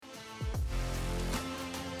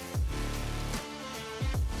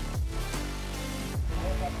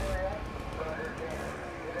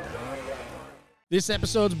This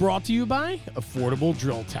episode's brought to you by Affordable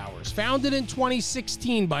Drill Towers. Founded in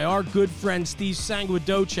 2016 by our good friend Steve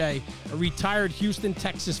Sanguidoce, a retired Houston,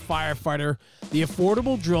 Texas firefighter, the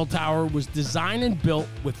Affordable Drill Tower was designed and built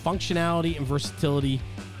with functionality and versatility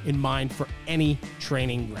in mind for any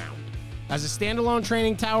training ground. As a standalone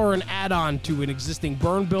training tower and add-on to an existing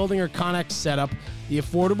burn building or Connex setup, the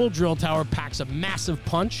Affordable Drill Tower packs a massive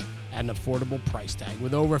punch at an affordable price tag.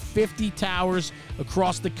 With over 50 towers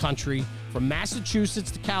across the country, from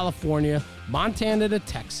Massachusetts to California, Montana to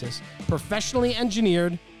Texas, professionally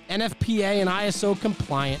engineered, NFPA and ISO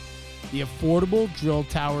compliant, the Affordable Drill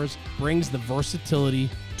Towers brings the versatility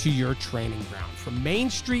to your training ground. From Main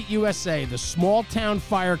Street, USA, the small town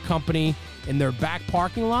fire company in their back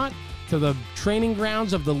parking lot, to the training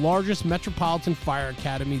grounds of the largest metropolitan fire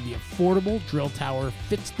academy, the Affordable Drill Tower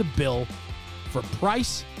fits the bill for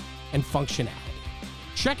price and functionality.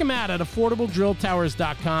 Check them out at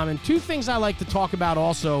affordabledrilltowers.com. And two things I like to talk about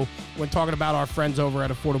also when talking about our friends over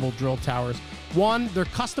at Affordable Drill Towers. One, their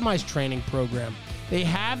customized training program. They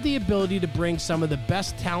have the ability to bring some of the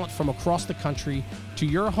best talent from across the country to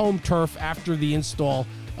your home turf after the install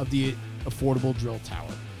of the Affordable Drill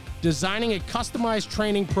Tower. Designing a customized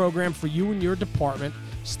training program for you and your department,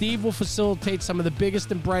 Steve will facilitate some of the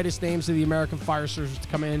biggest and brightest names of the American Fire Service to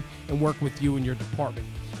come in and work with you and your department.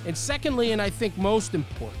 And secondly, and I think most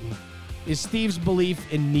important, is Steve's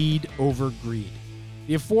belief in need over greed.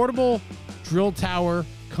 The Affordable Drill Tower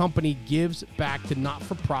company gives back to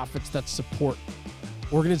not-for-profits that support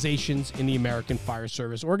organizations in the American Fire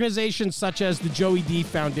Service. Organizations such as the Joey D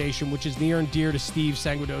Foundation, which is near and dear to Steve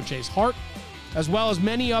Sanguidoce's heart, as well as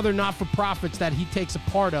many other not-for-profits that he takes a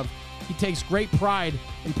part of. He takes great pride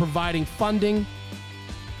in providing funding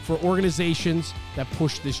for organizations that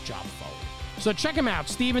push this job forward. So check him out,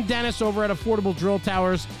 Steve and Dennis over at Affordable Drill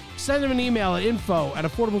Towers. Send them an email at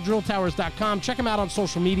info@affordabledrilltowers.com. Check them out on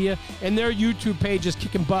social media, and their YouTube page is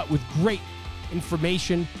kicking butt with great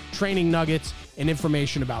information, training nuggets, and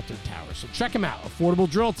information about their towers. So check them out, Affordable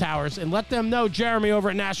Drill Towers, and let them know Jeremy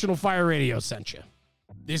over at National Fire Radio sent you.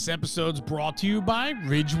 This episode's brought to you by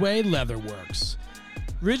Ridgeway Leatherworks.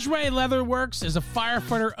 Ridgeway Leatherworks is a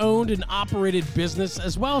firefighter-owned and operated business,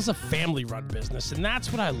 as well as a family-run business, and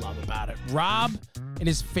that's what I love about it. Rob and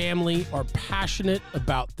his family are passionate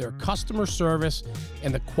about their customer service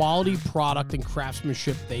and the quality product and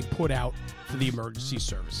craftsmanship they put out for the emergency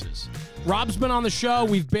services. Rob's been on the show.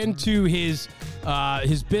 We've been to his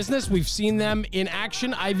business. We've seen them in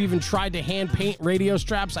action. I've even tried to hand paint radio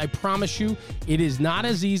straps. I promise you, it is not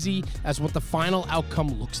as easy as what the final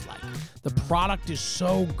outcome looks like. The product is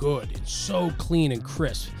so good and so clean and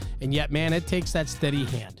crisp, and yet, man, it takes that steady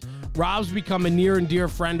hand. Rob's become a near and dear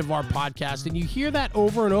friend of our podcast, and you hear that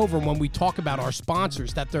over and over when we talk about our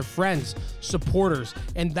sponsors, that they're friends, supporters,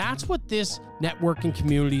 and that's what this networking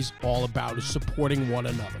community is all about, is supporting one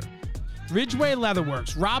another. Ridgeway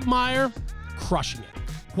Leatherworks, Rob Meyer, crushing it.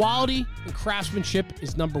 Quality and craftsmanship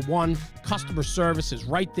is number one. Customer service is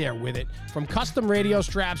right there with it. From custom radio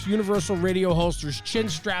straps, universal radio holsters, chin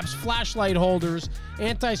straps, flashlight holders,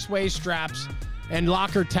 anti-sway straps, and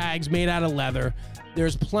locker tags made out of leather,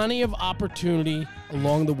 there's plenty of opportunity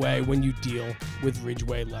along the way when you deal with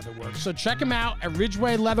Ridgeway Leatherworks. So check them out at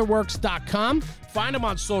ridgewayleatherworks.com. Find them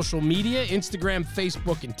on social media, Instagram,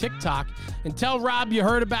 Facebook, and TikTok. And tell Rob you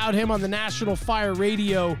heard about him on the National Fire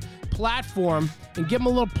Radio platform, and give him a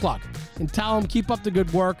little plug and tell him keep up the good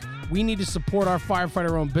work. We need to support our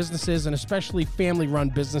firefighter-owned businesses, and especially family-run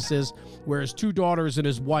businesses, where his two daughters and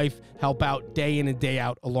his wife help out day in and day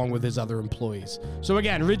out along with his other employees. So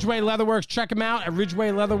again, Ridgeway Leatherworks, check him out at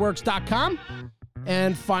ridgewayleatherworks.com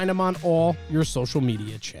and find him on all your social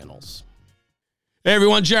media channels. Hey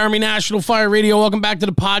everyone, Jeremy, National Fire Radio. Welcome back to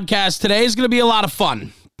the podcast. Today is going to be a lot of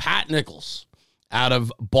fun. Pat Nichols, out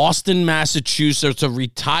of Boston, Massachusetts, a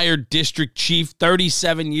retired district chief,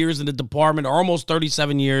 37 years in the department, or almost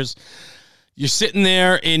 37 years. You're sitting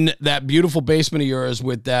there in that beautiful basement of yours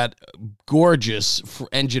with that gorgeous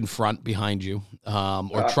engine front behind you,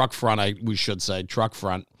 or truck front, we should say, truck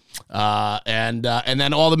front, and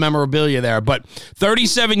then all the memorabilia there. But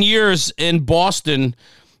 37 years in Boston,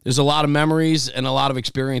 there's a lot of memories and a lot of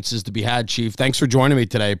experiences to be had, Chief. Thanks for joining me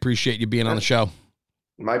today. Appreciate you being on the show.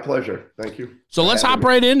 My pleasure. Thank you. So let's hop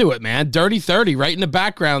right into it, man. Dirty 30, right in the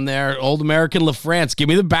background there. Old American La France. Give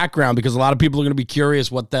me the background, because a lot of people are going to be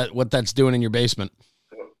curious what that's doing in your basement.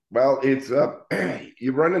 Well, it's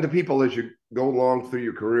you run into people as you go along through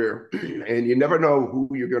your career, and you never know who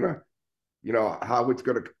you're gonna, how it's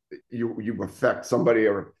gonna you affect somebody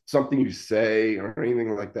or something you say or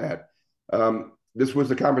anything like that. This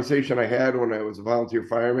was a conversation I had when I was a volunteer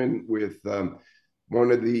fireman with one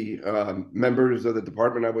of the members of the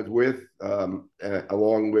department I was with,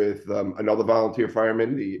 along with another volunteer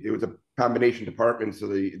fireman. It was a combination department, so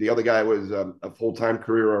the other guy was a full-time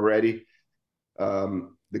career already.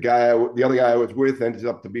 The other guy I was with ended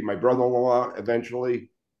up to be my brother-in-law eventually,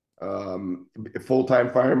 a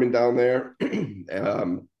full-time fireman down there.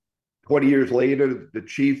 20 years later, the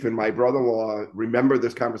chief and my brother-in-law remember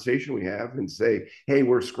this conversation we have and say, "Hey,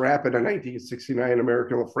 we're scrapping a 1969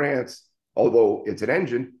 American LaFrance, although it's an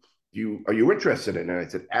engine. Are you interested in it?" I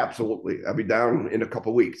said, "Absolutely. I'll be down in a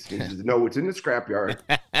couple of weeks." He says, "No, it's in the scrapyard.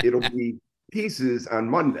 It'll be pieces on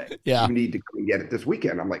Monday. Yeah. You need to come and get it this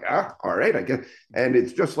weekend." I'm like, all right, I guess. And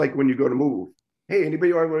it's just like when you go to move. "Hey,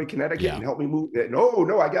 anybody want to go to Connecticut and help me move?"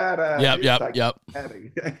 No, I got Yep.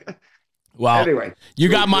 Well, anyway, you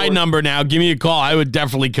got my number now. Give me a call. I would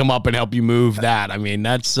definitely come up and help you move that. I mean,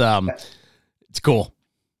 that's it's cool.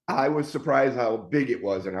 I was surprised how big it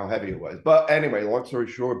was and how heavy it was. But anyway, long story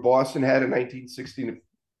short, Boston had a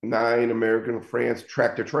 1969 American LaFrance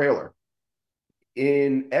tractor trailer.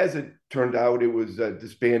 As it turned out, it was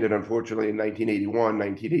disbanded, unfortunately, in 1981,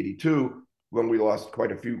 1982, when we lost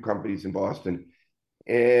quite a few companies in Boston.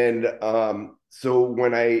 And so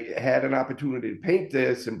when I had an opportunity to paint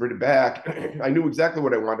this and bring it back, I knew exactly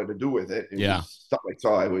what I wanted to do with it. It was stuff I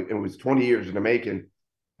saw. It was 20 years in the making.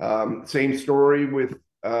 Same story with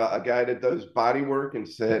a guy that does body work and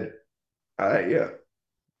said,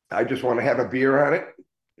 I just want to have a beer on it.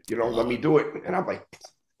 Let me do it. And I'm like,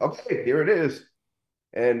 okay, here it is.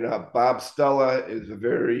 And Bob Stella is a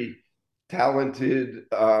very talented,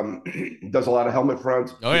 does a lot of helmet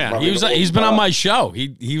fronts. Oh yeah, he's been on my show.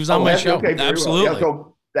 He was on my show. Okay, absolutely. Well. Yeah,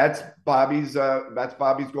 so that's Bobby's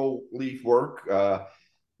gold leaf work.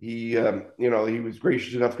 He was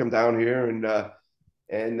gracious enough to come down here,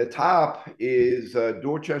 and the top is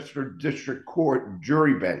Dorchester District Court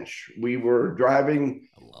jury bench. We were driving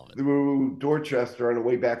through Dorchester on the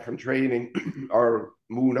way back from training. Our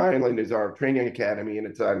Moon Island is our training academy, and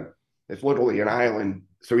it's literally an island.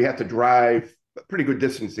 So we have to drive a pretty good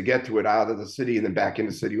distance to get to it out of the city and then back in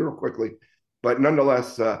the city real quickly. But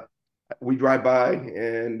nonetheless, we drive by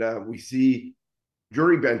and we see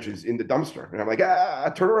jury benches in the dumpster. And I'm like,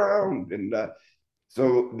 turn around. And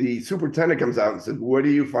so the superintendent comes out and says, "What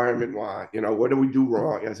do you firemen want? What do we do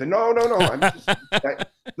wrong?" And I said, no. I'm just,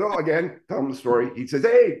 so again, tell him the story. He says,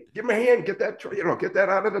 "Hey, give him a hand, get that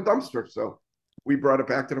out of the dumpster." So we brought it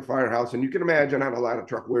back to the firehouse. And you can imagine on a ladder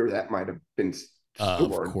truck where that might have been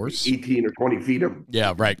stored, of course, 18 or 20 feet of.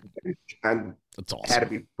 Yeah, right. And that's awesome. Had to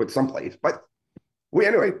be put someplace. But we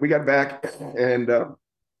got back. And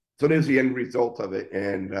so there's the end result of it.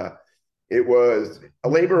 And it was a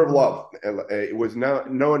labor of love. It was no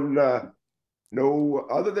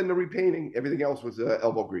other than the repainting. Everything else was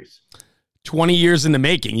elbow grease. 20 years in the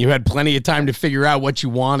making. You had plenty of time to figure out what you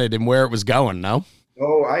wanted and where it was going, no?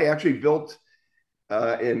 Oh, I actually built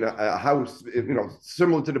in a house,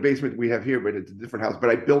 similar to the basement we have here, but it's a different house. But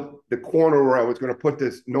I built the corner where I was going to put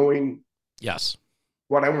this, knowing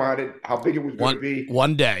what I wanted, how big it was going to be.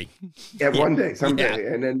 One day. Yeah, one day, someday.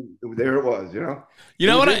 Yeah. And then there it was, You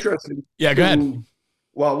know what? Interesting. Yeah, go ahead.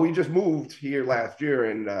 Well, we just moved here last year.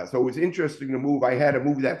 And so it was interesting to move. I had to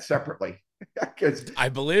move that separately. I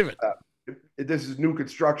believe it. This is new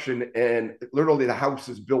construction, and literally the house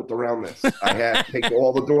is built around this. I had to take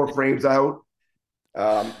all the door frames out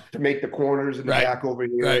to make the corners in the back over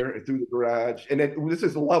here through the garage. And this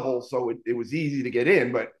is level, so it was easy to get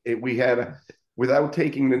in, but we had without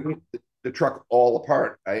taking the truck all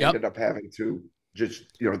apart, I ended up having to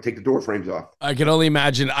just, take the door frames off. I can only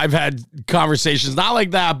imagine. I've had conversations, not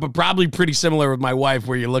like that, but probably pretty similar with my wife,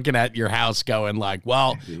 where you're looking at your house going like,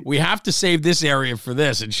 well, we have to save this area for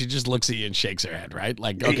this. And she just looks at you and shakes her head, right?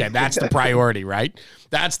 Like, okay, that's the priority, right?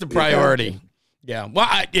 That's the priority. Yeah. Well,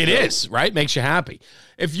 it is, right? Makes you happy.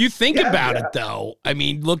 If you think about it, though, I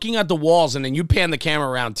mean, looking at the walls, and then you pan the camera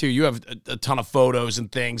around, too. You have a ton of photos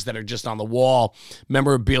and things that are just on the wall,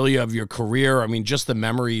 memorabilia of your career. I mean, just the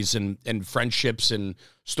memories and friendships and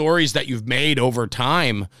stories that you've made over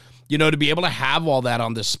time, to be able to have all that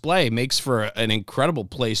on display makes for an incredible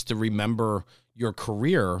place to remember your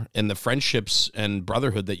career and the friendships and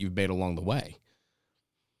brotherhood that you've made along the way.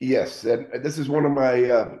 Yes, and this is one of my,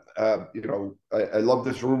 I love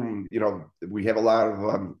this room. We have a lot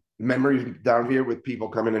of memories down here with people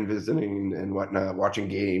coming and visiting and whatnot, watching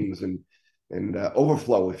games and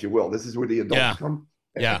overflow, if you will. This is where the adults come.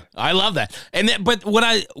 Yeah, I love that. But what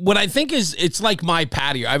I think is, it's like my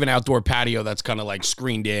patio. I have an outdoor patio that's kind of like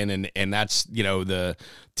screened in, and that's the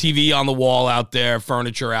TV on the wall out there,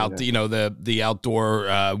 furniture out, the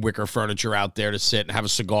outdoor wicker furniture out there to sit and have a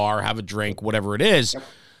cigar, have a drink, whatever it is. Yep.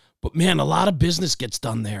 But man, a lot of business gets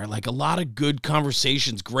done there. Like a lot of good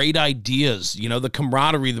conversations, great ideas, the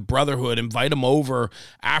camaraderie, the brotherhood, invite them over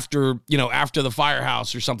after the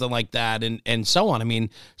firehouse or something like that. And so on. I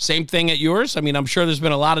mean, same thing at yours. I mean, I'm sure there's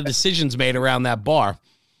been a lot of decisions made around that bar.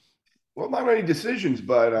 Well, not many decisions,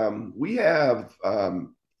 but we have,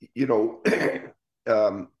 you know,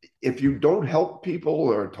 if you don't help people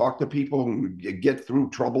or talk to people and you get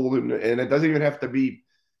through trouble, and it doesn't even have to be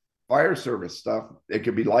fire service stuff. It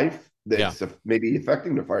could be life that's maybe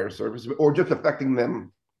affecting the fire service or just affecting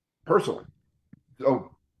them personally.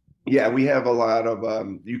 So, yeah, we have a lot of,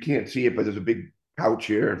 you can't see it, but there's a big couch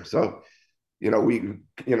here. So, we,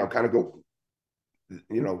 kind of go,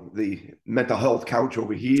 the mental health couch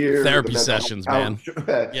over here, therapy sessions, man.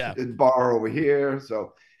 Yeah, bar over here.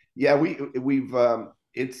 So, yeah, we've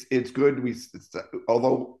it's good.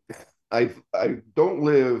 Although I don't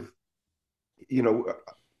live,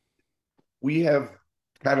 we have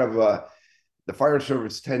kind of the fire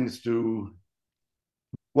service tends to,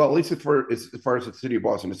 well, at least as far as the city of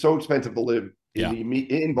Boston, it's so expensive to live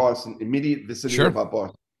in Boston, immediate vicinity of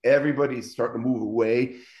Boston. Everybody's starting to move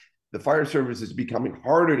away. The fire service is becoming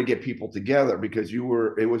harder to get people together because it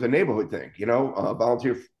was a neighborhood thing,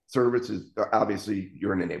 volunteer services, obviously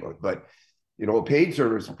you're in a neighborhood, but paid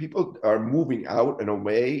service, people are moving out and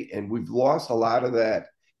away, and we've lost a lot of that.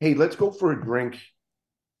 Hey, let's go for a drink.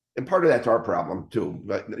 And part of that's our problem too,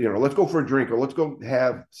 but let's go for a drink or let's go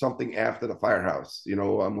have something after the firehouse,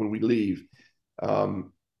 when we leave. 24s,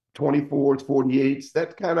 48s,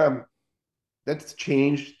 that's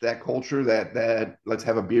changed that culture, that let's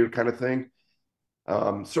have a beer kind of thing.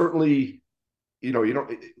 Certainly, you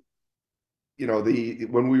don't,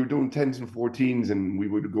 when we were doing 10s and 14s and we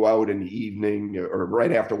would go out in the evening or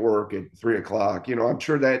right after work at 3:00, I'm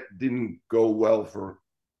sure that didn't go well for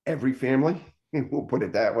every family. We'll put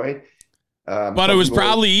it that way. But it was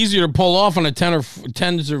probably easier to pull off on a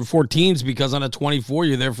 10s or 14s because on a 24,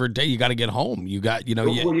 you're there for a day. You got to get home. You got, you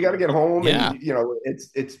got to get home. Yeah.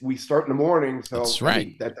 And, we start in the morning. So that's right.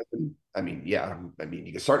 You can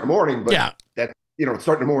start in the morning, but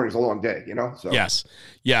starting in the morning is a long day, So yes.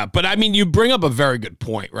 Yeah. But I mean, you bring up a very good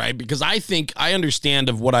point, right? Because I think I understand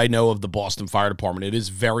of what I know of the Boston Fire Department. It is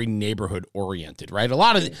very neighborhood oriented, right? A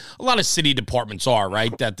lot of city departments are,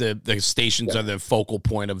 right? That the stations are the focal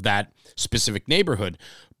point of that specific neighborhood.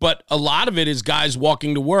 But a lot of it is guys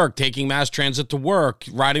walking to work, taking mass transit to work,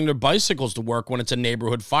 riding their bicycles to work when it's a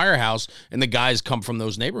neighborhood firehouse, and the guys come from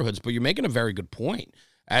those neighborhoods. But you're making a very good point.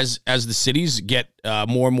 As the cities get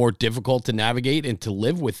more and more difficult to navigate and to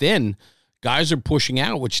live within, guys are pushing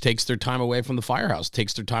out, which takes their time away from the firehouse,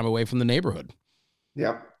 takes their time away from the neighborhood.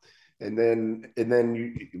 Yeah. And then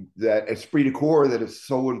that esprit de corps that is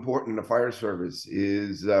so important in the fire service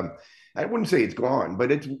is, I wouldn't say it's gone, but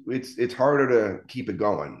it's harder to keep it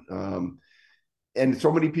going. And so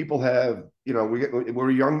many people have,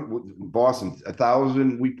 we're young, Boston,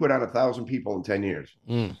 1,000, we put on 1,000 people in 10 years.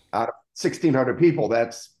 Out of 1,600 people,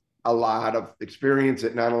 that's a lot of experience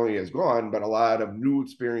that not only has gone, but a lot of new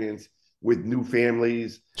experience with new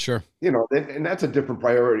families. Sure. And that's a different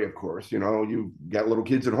priority, of course. You've got little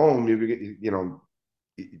kids at home,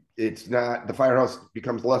 it's not, the firehouse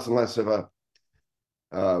becomes less and less of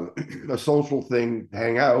a social thing to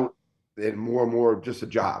hang out and more just a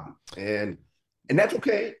job. And that's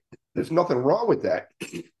okay. There's nothing wrong with that.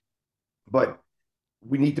 But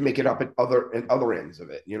we need to make it up at other ends of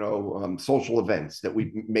it, social events that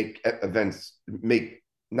we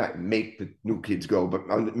not make the new kids go,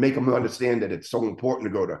 but make them understand that it's so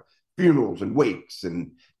important to go to funerals and wakes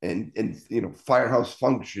and firehouse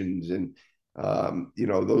functions and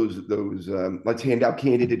those let's hand out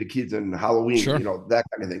candy to the kids on Halloween, sure. That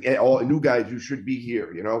kind of thing. All new guys, you should be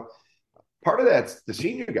here, part of that's the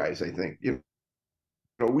senior guys, I think.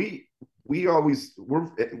 We're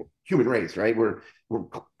human race, right? We're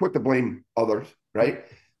quick to blame others, right?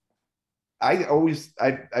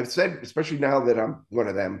 I've said, especially now that I'm one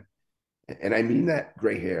of them, and I mean that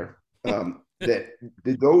gray hair, that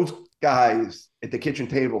those guys at the kitchen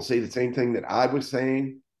table say the same thing that I was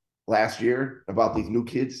saying last year about these new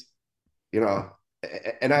kids, and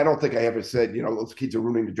I don't think I ever said, those kids are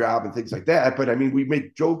ruining the job and things like that. But I mean, we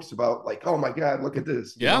make jokes about like, oh my God, look at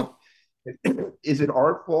this. Yeah. Is it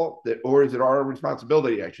our fault or is it our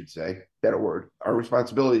responsibility? I should say, better word, our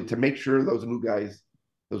responsibility to make sure those new guys,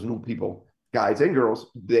 those new people, guys and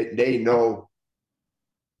girls, that they know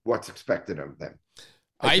what's expected of them.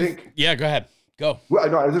 I think. Yeah, go ahead. Go. Well,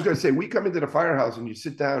 no, I was just going to say, we come into the firehouse and you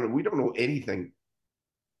sit down and we don't know anything,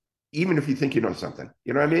 even if you think you know something.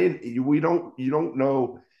 You know what I mean? You don't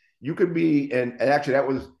know. You could be, and actually that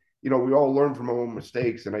was, we all learn from our own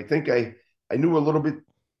mistakes. And I think I knew a little bit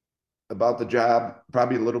about the job,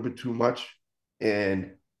 probably a little bit too much,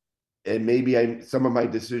 and maybe some of my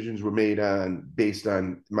decisions were made based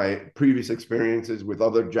on my previous experiences with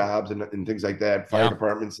other jobs and things like that, fire Yeah.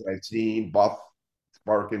 departments that I've seen, Buff,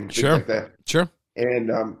 Sparking, things Sure. like that. Sure.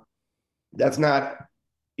 And that's not,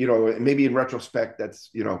 maybe in retrospect, that's,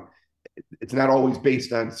 it's not always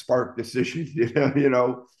based on spark decisions,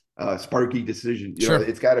 sparky decisions. Sure.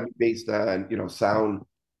 It's got to be based on, sound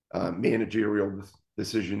managerial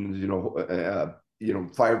decisions,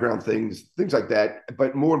 fireground things like that.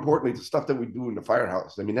 But more importantly, the stuff that we do in the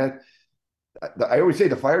firehouse. I mean, I always say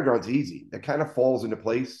the fireground's easy. That kind of falls into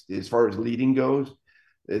place as far as leading goes.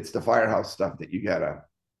 It's the firehouse stuff that you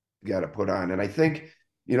gotta put on. And I think,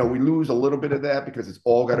 we lose a little bit of that because it's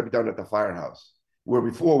all got to be done at the firehouse. Where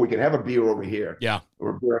before we can have a beer over here, Yeah.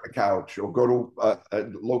 or a beer on the couch, or go to a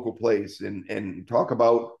local place and talk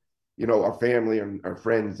about, our family and our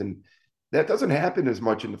friends. And that doesn't happen as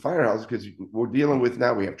much in the firehouse because we're dealing with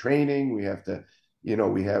now. We have training. We have to,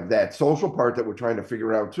 we have that social part that we're trying to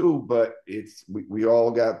figure out too. But we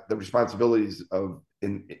all got the responsibilities of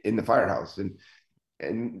in the firehouse.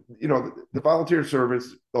 And the volunteer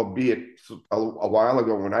service, albeit a while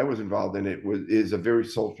ago when I was involved in it, is a very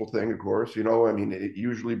social thing, of course. I mean, it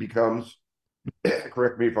usually becomes,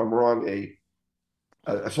 correct me if I'm wrong,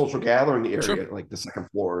 a social gathering area, Sure. like the second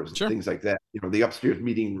floors and Sure. things like that. The upstairs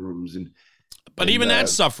meeting rooms But even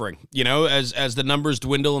that's suffering, as the numbers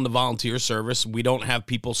dwindle in the volunteer service, we don't have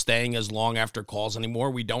people staying as long after calls anymore.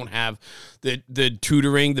 We don't have the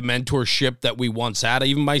tutoring, the mentorship that we once had.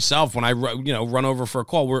 Even myself, when I run over for a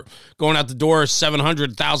call, we're going out the door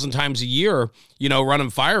 700,000 times a year, running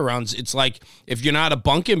fire rounds. It's like if you're not a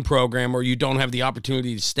bunk-in program or you don't have the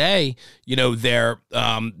opportunity to stay, there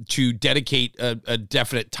to dedicate a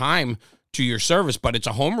definite time to your service, but it's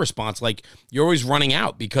a home response. Like you're always running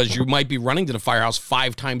out because you might be running to the firehouse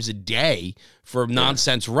 5 times a day for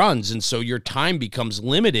nonsense runs. And so your time becomes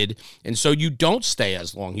limited. And so you don't stay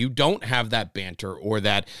as long. You don't have that banter or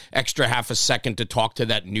that extra half a second to talk to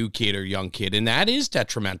that new kid or young kid. And that is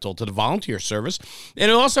detrimental to the volunteer service. And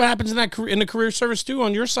it also happens in the career service too.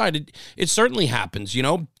 On your side, it certainly happens.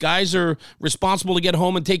 Guys are responsible to get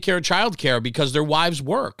home and take care of childcare because their wives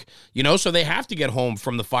work, so they have to get home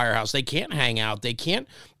from the firehouse. They can't hang out. They can't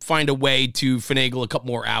find a way to finagle a couple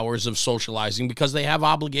more hours of socializing because they have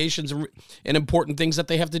obligations and important things that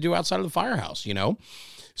they have to do outside of the firehouse.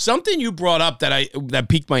 Something you brought up that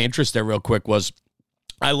piqued my interest there real quick was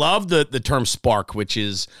I love the term spark, which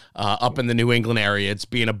is up in the New England area. It's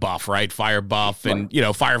being a buff, right? Fire buff and,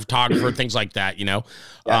 fire photographer, things like that,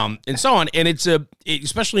 and so on. And it's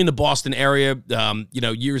especially in the Boston area,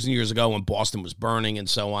 years and years ago when Boston was burning and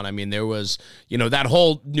so on. I mean, there was, that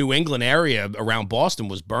whole New England area around Boston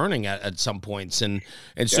was burning at some points. And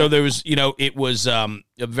so there was, it was a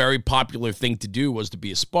very popular thing to do was to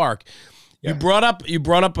be a spark. You brought up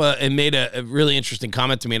and made a really interesting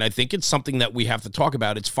comment to me, and I think it's something that we have to talk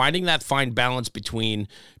about. It's finding that fine balance between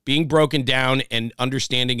being broken down and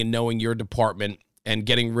understanding and knowing your department and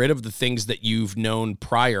getting rid of the things that you've known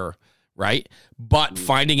prior, right? But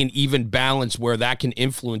finding an even balance where that can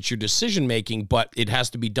influence your decision-making, but it has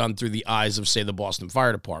to be done through the eyes of, say, the Boston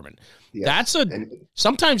Fire Department. Yes.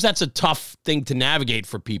 Sometimes that's a tough thing to navigate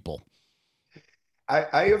for people.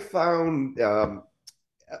 I have found...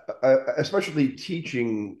 especially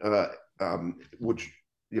teaching, which,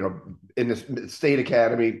 in the state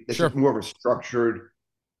academy, it's just more of a structured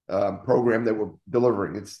program that we're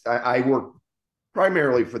delivering. I work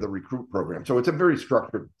primarily for the recruit program. So it's a very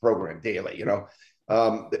structured program daily,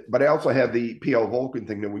 but I also have the PL Vulcan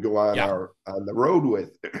thing that we go on on the road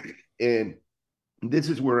with. And this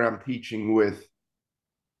is where I'm teaching with.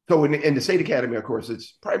 So in the state academy, of course,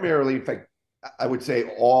 it's primarily, in fact, I would say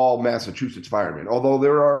all Massachusetts firemen, although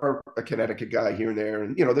there are a Connecticut guy here and there,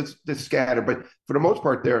 and this scattered, but for the most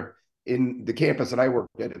part, there in the campus that I work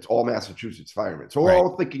at, it's all Massachusetts firemen. So we're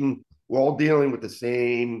all dealing with the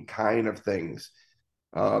same kind of things.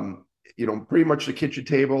 Pretty much the kitchen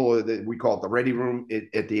table, we call it the ready room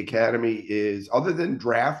at the academy, is other than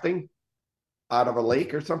drafting out of a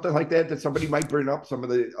lake or something like that somebody might bring up some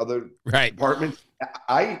of the other departments.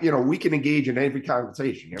 We can engage in every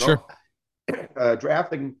conversation. Sure.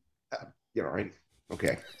 Drafting, right?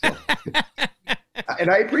 Okay. So, and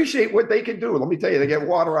I appreciate what they can do. Let me tell you, they get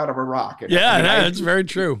water out of a rock. That's very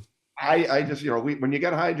true. I just, when you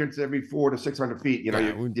get hydrants every 400 to 600 feet,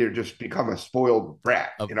 you just become a spoiled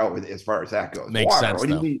brat, as far as that goes. Makes water, sense. What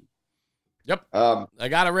do you need? Yep. I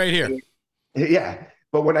got it right here. Yeah.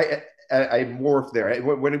 But when I morphed there.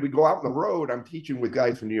 When we go out on the road, I'm teaching with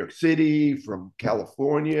guys from New York City, from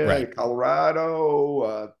California, Right.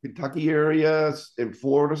 Colorado, Kentucky areas, in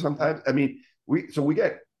Florida sometimes. I mean,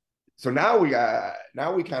 now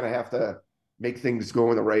we kind of have to make things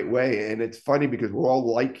go in the right way. And it's funny because we're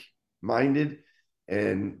all like-minded,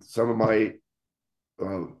 and some of my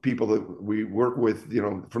people that we work with,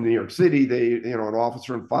 from New York City, an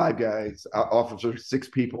officer and 5 guys, officer 6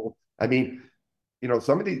 people. I mean,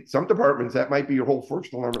 some departments that might be your whole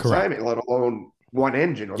first alarm Correct. assignment, let alone one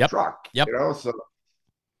engine or Yep. truck. Yep. So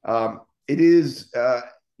it is.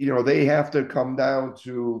 They have to come down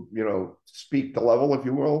to speak the level, if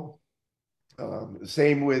you will.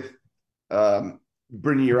 Same with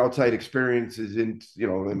bringing your outside experiences in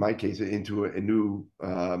my case, into a new,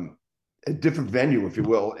 a different venue, if you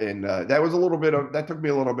will. And that took me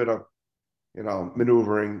a little bit of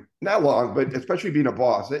maneuvering, not long, but especially being a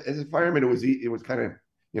boss. As a fireman, it was kind of,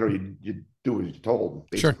 you do as you're told,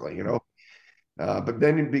 basically. Sure. But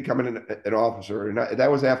then becoming an officer, and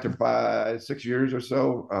that was after 6 years or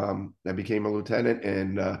so. I became a lieutenant,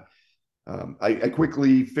 and I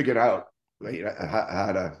quickly figured out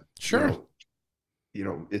how to, Sure.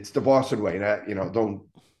 it's the Boston way, not, don't,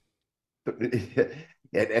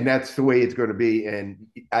 and that's the way it's going to be. And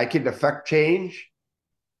I can affect change,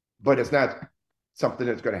 but it's not something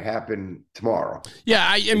that's going to happen tomorrow. Yeah,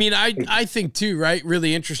 I mean, I think too, right?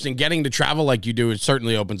 Really interesting. Getting to travel like you do, it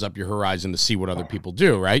certainly opens up your horizon to see what other people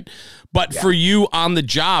do, right? But for you on the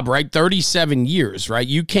job, right? 37 years, right?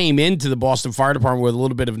 You came into the Boston Fire Department with a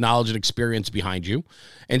little bit of knowledge and experience behind you.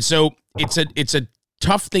 And so it's a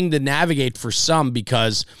tough thing to navigate for some,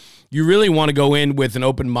 because you really want to go in with an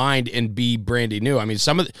open mind and be brandy new. I mean,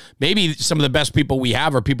 maybe some of the best people we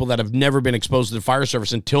have are people that have never been exposed to the fire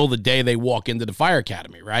service until the day they walk into the fire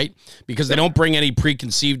academy, right? Because they don't bring any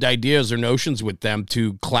preconceived ideas or notions with them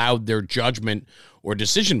to cloud their judgment or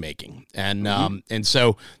decision making. And and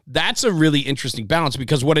so that's a really interesting balance,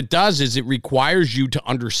 because what it does is it requires you to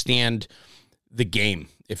understand the game,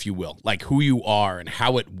 if you will, like who you are and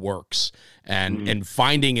how it works, and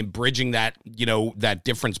finding and bridging that, that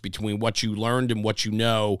difference between what you learned and what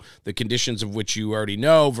the conditions of which you already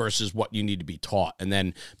know versus what you need to be taught, and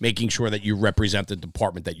then making sure that you represent the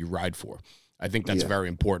department that you ride for. I think that's very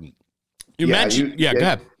important. You mentioned, go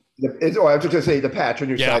ahead. I was just going to say the patch on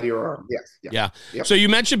your side of your arm. Yes. Yeah. Yep. So you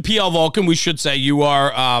mentioned PL Vulcan. We should say you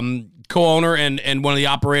are co-owner and one of the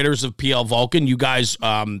operators of PL Vulcan. You guys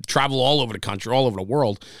travel all over the country, all over the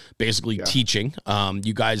world, basically teaching.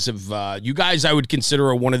 You guys, I would consider,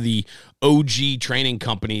 are one of the OG training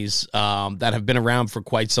companies that have been around for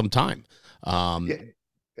quite some time.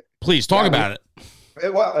 Please talk about it.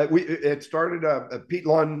 Well, it started. Pete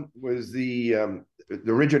Lund was the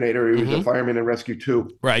originator. He was a fireman in Rescue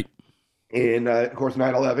 2. Right. And of course,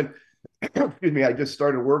 9/11. Excuse me. I just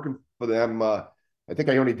started working for them. I think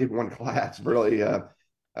I only did one class really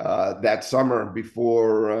that summer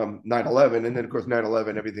before 9/11, and then of course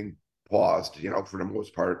 9/11 everything paused. For the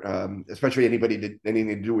most part, especially anybody did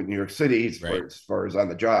anything to do with New York City as far as on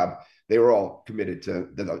the job, they were all committed to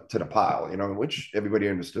the pile. Which everybody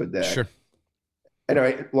understood that. Sure.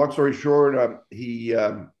 Anyway, long story short, he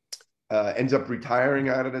ends up retiring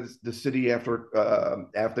out of the city after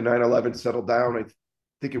 9/11 settled down. I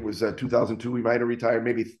think it was 2002. He might have retired,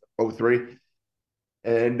 maybe 2003.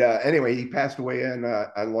 And anyway, he passed away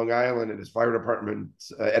on Long Island at his fire department,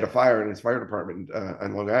 at a fire in his fire department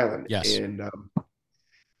on Long Island. Yes. And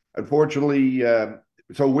unfortunately,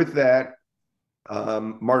 so with that,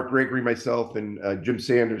 Mark Gregory, myself, and Jim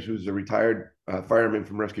Sanders, who's a retired fireman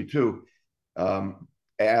from Rescue 2,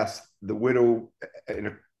 asked the widow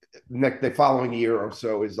the following year or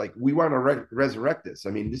so, is like, we want to resurrect this. I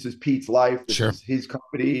mean, this is Pete's life. This is his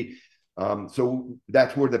company. So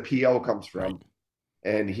that's where the PL comes from. Right.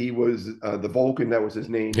 And he was the Vulcan. That was his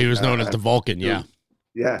name. He was known as the Vulcan. Yeah.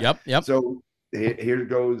 Yeah. Yep. So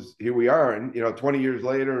here we are. And, 20 years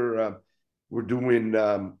later, we're doing,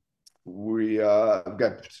 we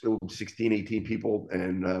got 16, 18 people.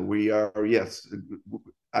 And we are,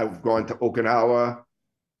 I've gone to Okinawa.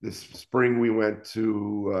 This spring, we went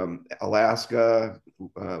to Alaska.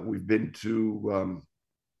 We've been to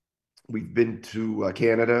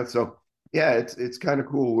Canada. So yeah, it's kind of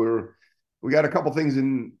cool. We got a couple things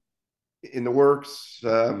in the works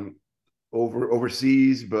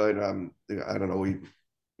overseas, but I don't know.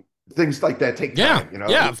 Things like that take time.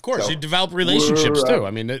 Yeah, of course. So you develop relationships too. I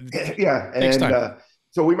mean, it takes time.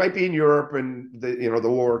 So we might be in Europe, and the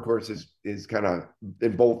war, of course, is kind of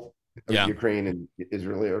in both. Ukraine and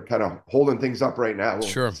Israel are kind of holding things up right now.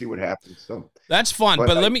 We'll see what happens. So that's fun.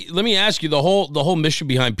 But let me ask you, the whole mission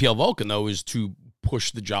behind PL Vulcan though is to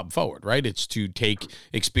push the job forward, right? It's to take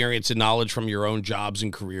experience and knowledge from your own jobs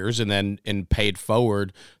and careers and pay it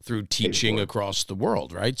forward through teaching across the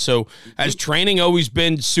world, right? So has training always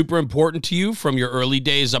been super important to you from your early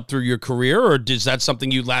days up through your career, or is that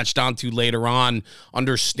something you latched onto later on,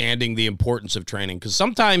 understanding the importance of training? Because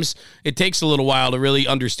sometimes it takes a little while to really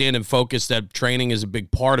understand and focus that training is a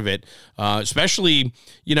big part of it, especially,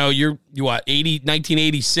 you're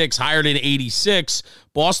 1986, hired in 86.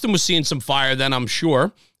 Boston was seeing some fire then, I'm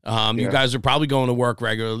sure. You guys are probably going to work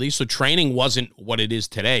regularly, so training wasn't what it is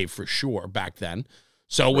today for sure back then.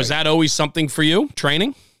 So was that always something for you,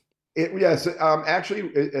 training? Yes,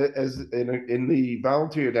 actually, as in the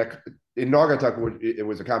volunteer deck in Naugatuck, it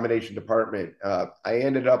was a combination department. I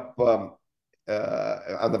ended up on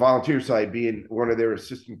the volunteer side being one of their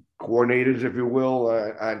assistant coordinators, if you will,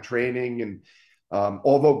 on training. And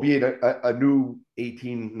although being a new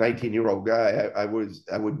 18, 19-year-old guy, I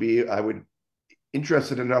would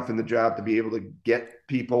interested enough in the job to be able to get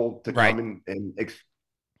people to come and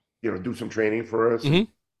do some training for us.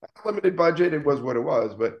 Limited budget, it was what it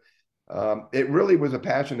was, but it really was a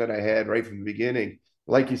passion that I had right from the beginning.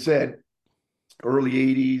 Like you said, early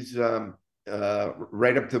 80s,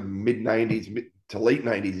 right up to mid 90s, to late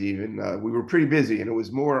 90s even, we were pretty busy, and it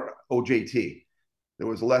was more OJT. There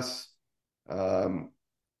was less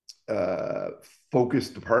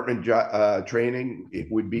focused department training.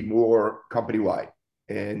 It would be more company-wide,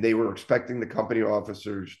 and they were expecting the company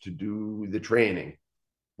officers to do the training,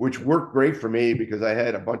 which worked great for me because I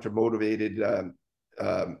had a bunch of motivated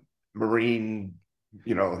Marine,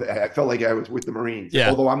 I felt like I was with the Marines. Yeah.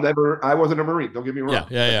 Although I wasn't a Marine, don't get me wrong.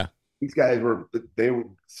 Yeah. These guys they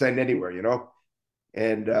would send anywhere,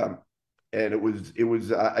 and it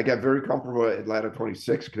was I got very comfortable at Atlanta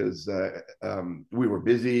 26 because we were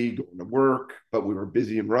busy going to work, but we were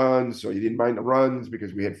busy in runs, so you didn't mind the runs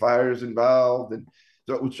because we had fires involved. And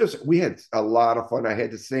so it was we had a lot of fun. I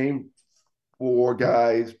had the same 4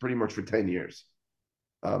 guys pretty much for 10 years.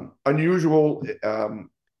 Unusual,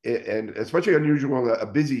 and especially unusual in a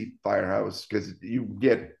busy firehouse, because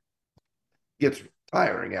gets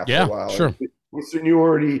tiring after a while. Sure. With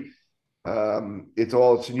seniority, it's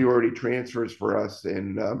all seniority transfers for us,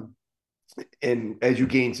 and as you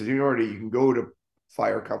gain seniority, you can go to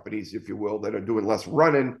fire companies, if you will, that are doing less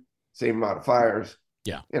running, same amount of fires.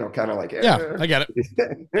 Yeah, kind of like I get it. I get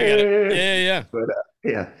it.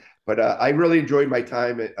 Yeah. But I really enjoyed my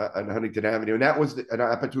time on Huntington Avenue, and that was an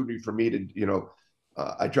opportunity for me to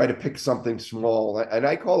I try to pick something small, and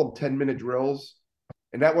I call them 10-minute drills,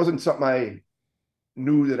 and that wasn't something I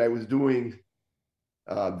knew that I was doing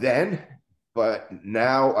then, but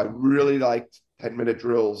now I really liked 10-minute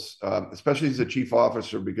drills, especially as a chief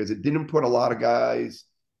officer, because it didn't put a lot of guys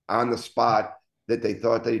on the spot that they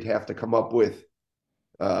thought they'd have to come up with,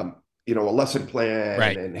 a lesson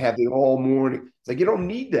plan and have it all morning. It's like, you don't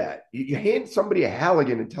need that. You hand somebody a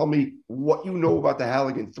Halligan and tell me what you know about the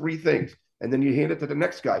Halligan, 3 things. And then you hand it to the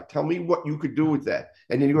next guy. Tell me what you could do with that.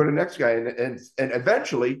 And then you go to the next guy, and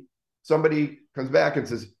eventually somebody comes back and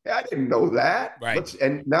says, hey, I didn't know that. Right.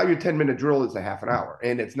 And now your 10-minute drill is a half an hour.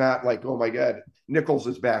 And it's not like, oh my God, Nichols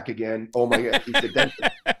is back again. Oh my God, he's a dentist.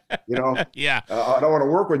 Yeah. I don't want to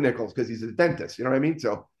work with Nichols because he's a dentist. You know what I mean?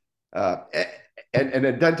 So, and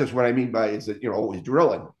a dentist, what I mean by is that, always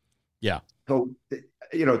drilling. Yeah. So,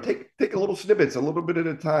 take a little snippets, a little bit at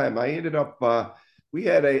a time. I ended up, I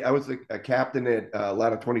was a captain at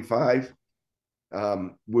Ladder 25,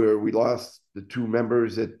 where we lost the 2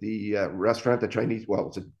 members at the restaurant, the Chinese, well,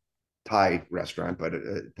 it's a Thai restaurant, but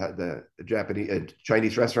the Japanese,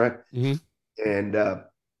 Chinese restaurant. And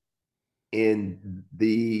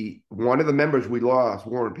one of the members we lost,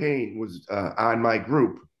 Warren Payne, was on my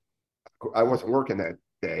group. I wasn't working that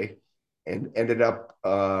day, and ended up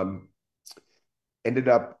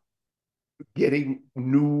getting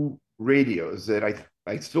new radios that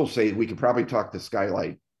I still say we could probably talk to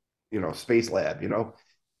Skylight, Space Lab,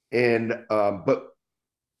 and but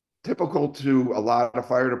typical to a lot of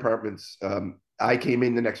fire departments, I came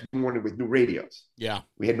in the next morning with new radios. Yeah,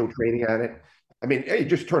 we had no training on it. I mean, hey,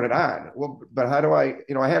 just turn it on. Well, but how do I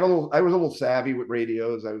was a little savvy with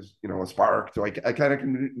radios. I was, a spark, so I kind of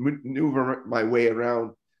can maneuver my way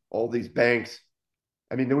around all these banks.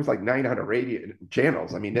 I mean, there was like 900 radio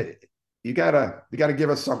channels. I mean, you gotta give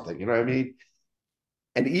us something, you know what I mean?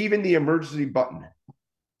 And even the emergency button,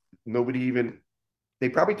 they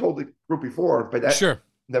probably told the group before, but that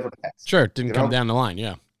never passed. Sure, it didn't come down the line,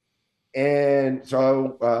 yeah. And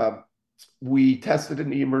so we tested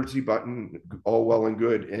in the emergency button, all well and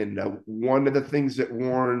good. And one of the things that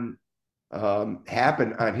Warren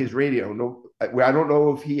happened on his radio, I don't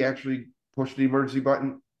know if he actually pushed the emergency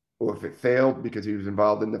button or if it failed because he was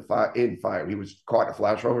involved in the fire. He was caught in a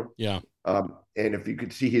flashover. Yeah. And if you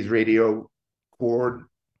could see his radio cord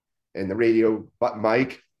and the radio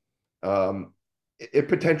mic, it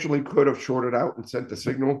potentially could have shorted out and sent the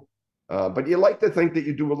signal. But you like to think that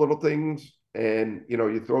you do a little things and,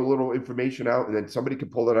 you throw a little information out and then somebody can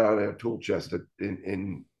pull it out of a tool chest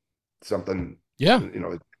in something. Yeah.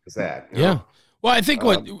 Is that. Yeah. Well, I think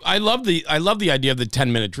I love the idea of the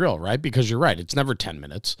 10-minute drill, right? Because you're right. It's never 10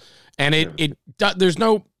 minutes. And there's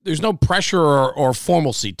no pressure or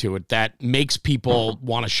formalcy to it that makes people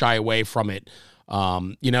want to shy away from it.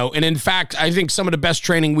 And in fact, I think some of the best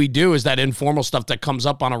training we do is that informal stuff that comes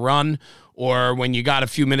up on a run or when you got a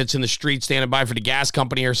few minutes in the street standing by for the gas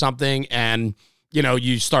company or something and,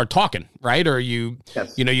 you start talking, right? Or you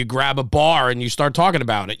grab a bar and you start talking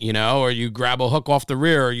about it, or you grab a hook off the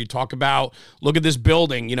rear or you talk about, look at this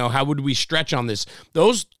building, how would we stretch on this?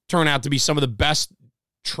 Those turn out to be some of the best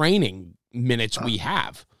training minutes we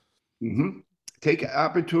have. Mm-hmm. Take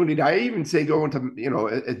opportunity. I even say go into,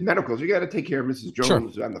 at medicals, you got to take care of Mrs.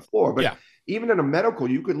 Jones on the floor. But even in a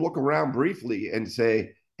medical, you could look around briefly and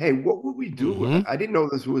say, hey, what would we do? Mm-hmm. I didn't know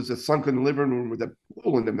this was a sunken living room with a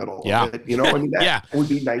pool in the middle. Yeah. Of it, that would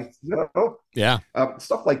be nice. Yeah.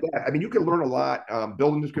 Stuff like that. You can learn a lot.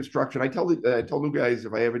 Building this construction. I tell new guys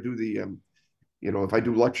if I ever do the, if I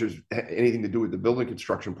do lectures, anything to do with the building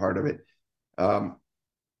construction part of it,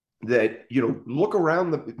 that, look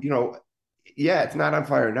around it's not on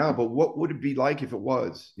fire now, but what would it be like if it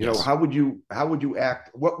was? How would you act?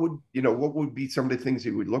 What would be some of the things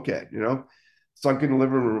you would look at? Sunken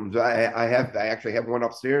living rooms. I actually have one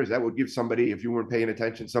upstairs that would give somebody, if you weren't paying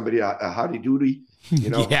attention, somebody a howdy doody.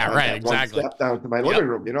 Yeah, right, exactly. One step down to my living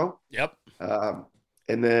room. Yep.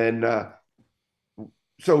 And then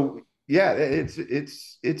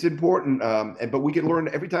it's important. But we can learn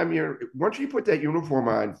every time once you put that uniform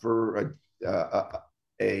on for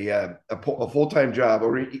a full-time job,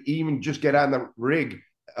 or even just get on the rig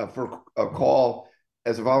for a call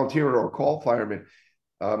as a volunteer or a call fireman,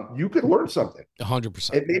 you could learn something.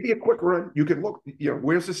 100%. It may be a quick run. You could look,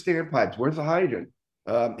 where's the standpipes? Where's the hydrant?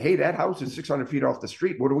 Hey, that house is 600 feet off the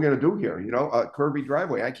street. What are we going to do here? A curvy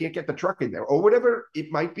driveway. I can't get the truck in there, or whatever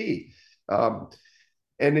it might be. And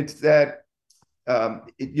it's that,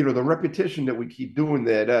 the repetition that we keep doing,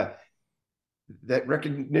 that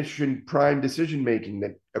recognition, prime decision making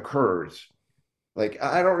that occurs. Like,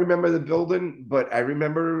 I don't remember the building, but I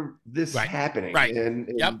remember this happening. Right. And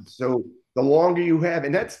so the longer you have,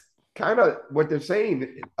 and that's kind of what they're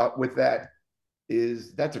saying with that,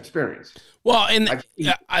 is that's experience. Well, and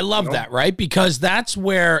I love that, right? Because that's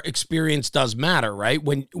where experience does matter, right?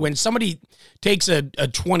 When somebody takes a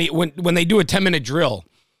 20, when they do a 10-minute drill,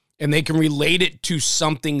 and they can relate it to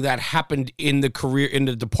something that happened in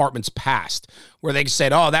the department's past, where they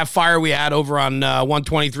said, oh, that fire we had over on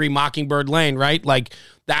 123 Mockingbird Lane, right? Like,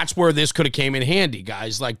 that's where this could have came in handy,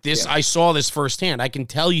 guys. Like this, I saw this firsthand. I can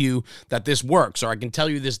tell you that this works, or I can tell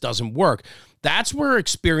you this doesn't work. That's where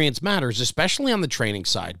experience matters, especially on the training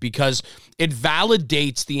side, because it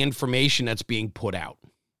validates the information that's being put out.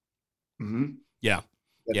 Mm-hmm. Yeah.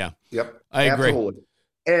 Yep. I agree. Absolutely.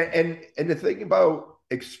 And the thing about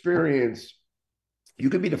experience, you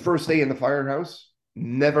could be the first day in the firehouse,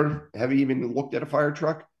 never have even looked at a fire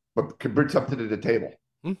truck, but can bring something to the table.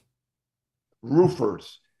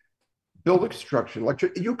 Roofers, building construction,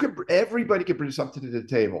 everybody can bring something to the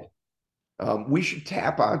table. We should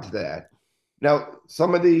tap onto that. Now,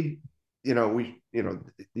 some of the, the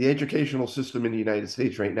educational system in the United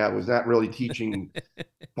States right now is not really teaching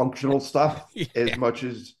functional stuff as much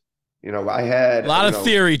as, I had a lot of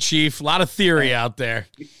theory, Chief. A lot of theory out there.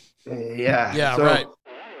 Yeah. Right.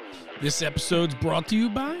 This episode's brought to you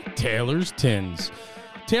by Taylor's Tins.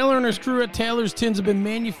 Taylor and his crew at Taylor's Tins have been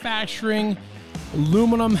manufacturing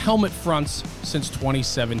aluminum helmet fronts since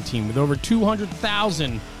 2017. With over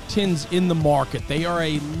 200,000 tins in the market, they are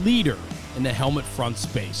a leader in the helmet front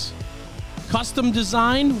space. Custom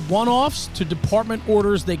design, one-offs to department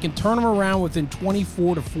orders, they can turn them around within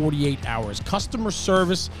 24 to 48 hours. Customer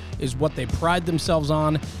service is what they pride themselves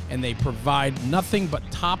on, and they provide nothing but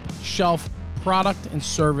top-shelf product and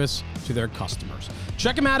service to their customers.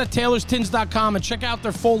 Check them out at taylorstins.com and check out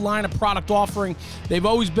their full line of product offering. They've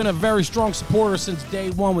always been a very strong supporter since day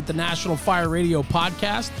one with the National Fire Radio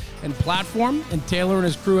podcast and platform, and Taylor and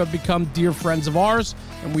his crew have become dear friends of ours,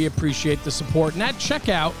 and we appreciate the support. And at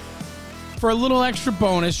checkout, for a little extra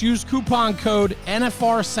bonus, use coupon code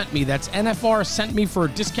NFR Sent Me. That's NFR Sent Me for a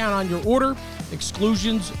discount on your order.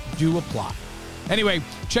 Exclusions do apply. Anyway,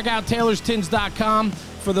 check out taylorstins.com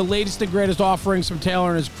for the latest and greatest offerings from Taylor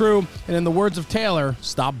and his crew. And in the words of Taylor,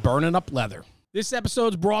 stop burning up leather. This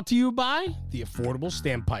episode's brought to you by the Affordable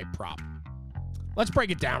Standpipe Prop. Let's break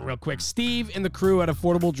it down real quick. Steve and the crew at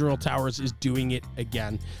Affordable Drill Towers is doing it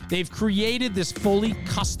again. They've created this fully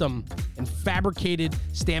custom and fabricated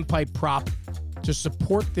standpipe prop to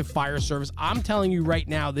support the fire service. I'm telling you right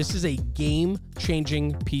now, this is a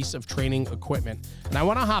game-changing piece of training equipment. And I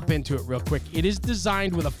want to hop into it real quick. It is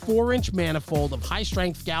designed with a 4-inch manifold of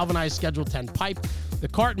high-strength galvanized Schedule 10 pipe. The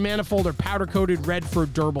cart and manifold are powder-coated red for a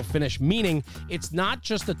durable finish, meaning it's not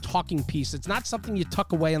just a talking piece. It's not something you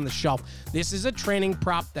tuck away on the shelf. This is a training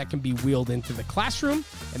prop that can be wheeled into the classroom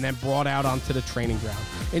and then brought out onto the training ground.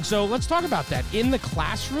 And so let's talk about that. In the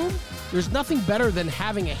classroom, there's nothing better than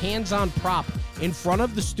having a hands-on prop in front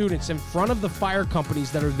of the students, in front of the fire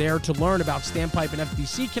companies that are there to learn about standpipe and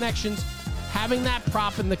FDC connections. Having that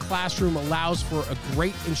prop in the classroom allows for a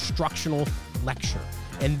great instructional lecture.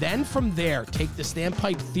 And then from there, take the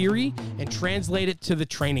standpipe theory and translate it to the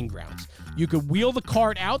training grounds. You could wheel the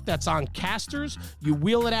cart out that's on casters, you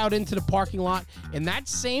wheel it out into the parking lot, and that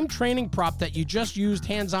same training prop that you just used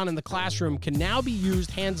hands-on in the classroom can now be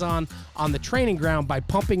used hands-on on the training ground by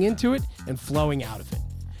pumping into it and flowing out of it.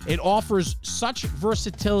 It offers such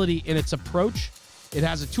versatility in its approach. It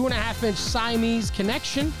has a 2.5-inch Siamese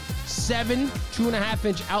connection, 7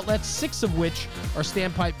 2.5-inch outlets, 6 of which are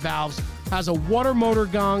standpipe valves, has a water motor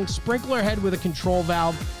gong, sprinkler head with a control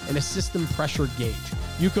valve, and a system pressure gauge.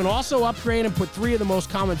 You can also upgrade and put 3 of the most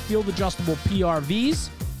common field-adjustable PRVs.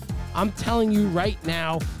 I'm telling you right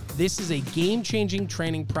now, this is a game-changing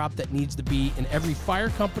training prop that needs to be in every fire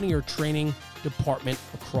company or training department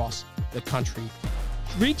across the country.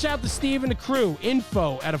 Reach out to Steve and the crew,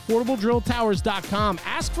 info@affordabledrilltowers.com.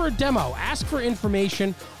 Ask for a demo, ask for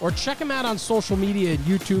information, or check them out on social media and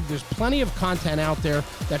YouTube. There's plenty of content out there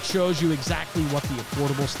that shows you exactly what the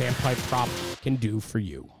affordable standpipe prop can do for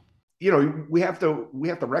you. You know, we have to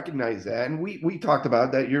recognize that, and we talked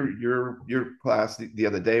about that. Your class the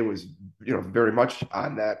other day was, you know, very much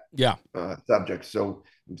on that subject. So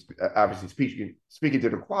obviously speaking to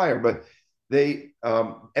the choir, but they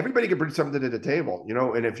everybody can bring something to the table, you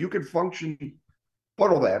know, and if you could funnel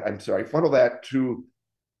that to,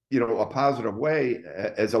 you know, a positive way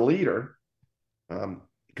as a leader,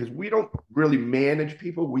 because we don't really manage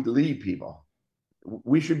people, we lead people.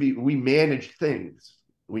 We manage things,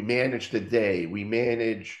 we manage the day, we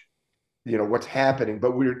manage, you know, what's happening,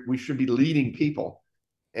 but we should be leading people,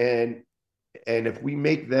 and if we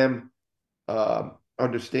make them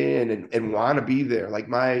understand and want to be there, like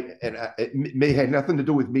it may have nothing to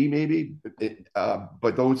do with me, maybe,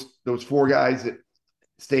 but those 4 guys that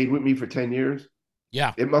stayed with me for 10 years,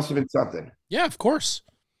 it must have been something. Yeah, of course.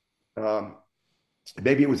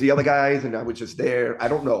 Maybe it was the other guys and I was just there, I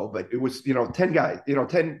don't know, but it was, you know, 10 guys, you know,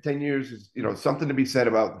 10 years is, you know, something to be said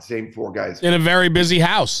about the same 4 guys in a very busy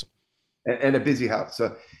house and a busy house.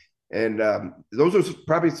 So, and those are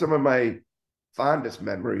probably some of my fondest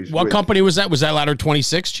memories. What company was that? Was that Ladder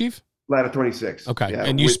 26, Chief? Ladder 26. Okay. Yeah,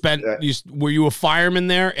 and you were you a fireman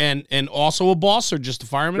there and also a boss, or just a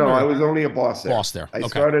fireman? No, or? I was only a boss there. Boss there. I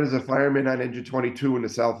started as a fireman on Engine 22 in the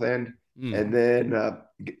South End, and then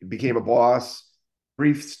became a boss.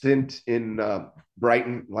 Brief stint in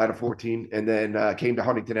Brighton, Ladder 14, and then came to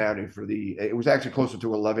Huntington Avenue it was actually closer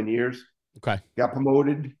to 11 years. Okay. Got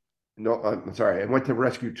promoted. No, I'm sorry. I went to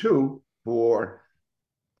Rescue 2 for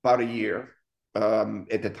about a year.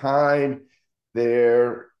 At the time,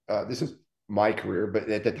 this is my career, but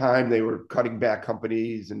at the time they were cutting back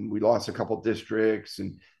companies and we lost a couple districts.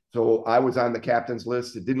 And so I was on the captain's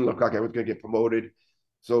list. It didn't look like I was going to get promoted.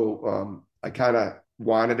 So I kind of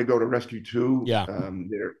wanted to go to Rescue 2. Yeah.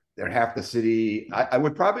 They're half the city. I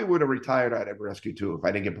would have retired out of Rescue 2 if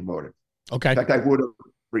I didn't get promoted. Okay. In fact, I would have.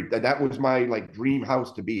 That was my dream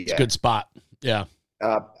house to be. It's a good spot. Yeah.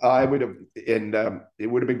 I would have, and it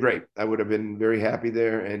would have been great. I would have been very happy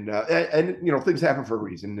there, and you know, things happen for a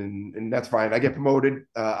reason, and that's fine. I get promoted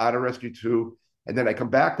out of Rescue 2, and then I come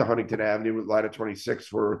back to Huntington Avenue with Ladder 26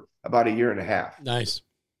 for about a year and a half. Nice.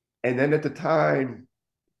 And then at the time,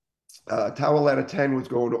 Tower Ladder 10 was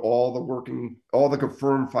going to all the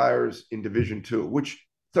confirmed fires in Division 2, which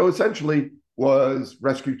so essentially was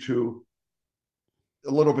Rescue 2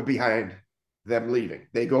 a little bit behind them leaving.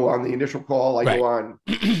 They go on the initial call, I go on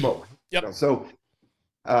smoke. Yep. You know, so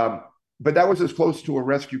but that was as close to a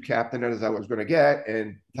rescue captain as I was going to get,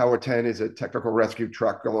 and Tower 10 is a technical rescue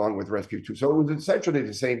truck along with Rescue 2, so it was essentially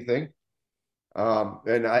the same thing.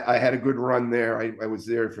 And I had a good run there. I was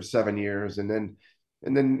there for 7 years, and then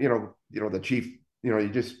you know the chief you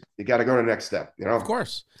got to go to the next step, Of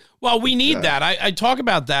course. Well, we need that. I talk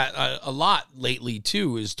about that a lot lately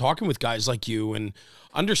too, is talking with guys like you and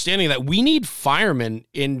understanding that we need firemen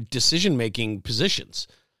in decision-making positions.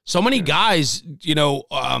 So many guys,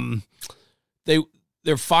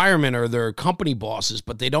 they're firemen or they're company bosses,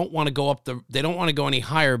 but they don't want to go they don't want to go any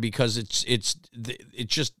higher because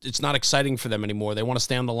it's not exciting for them anymore. They want to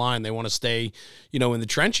stay on the line. They want to stay, in the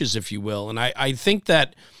trenches, if you will. And I think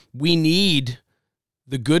that we need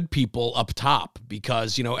the good people up top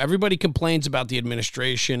because, everybody complains about the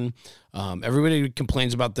administration. Everybody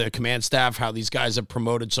complains about the command staff, how these guys have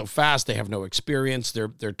promoted so fast. They have no experience.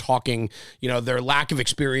 They're talking, their lack of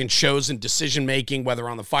experience shows in decision-making, whether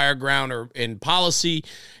on the fire ground or in policy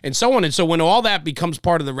and so on. And so when all that becomes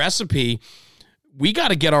part of the recipe, we got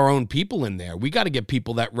to get our own people in there. We got to get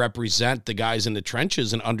people that represent the guys in the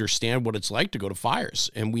trenches and understand what it's like to go to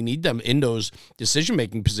fires. And we need them in those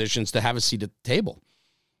decision-making positions to have a seat at the table.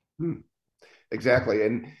 Exactly.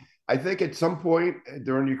 And I think at some point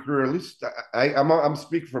during your career, at least I'm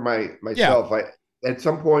speaking for myself. At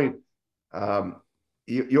some point,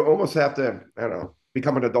 you almost have to, I don't know,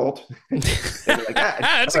 become an adult.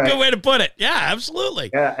 That's a good way to put it. Yeah,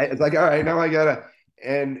 absolutely. Yeah, it's like, all right, now I gotta.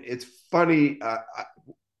 And it's funny,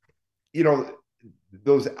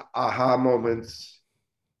 those aha moments.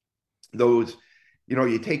 Those,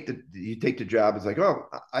 you take the job. It's like, oh,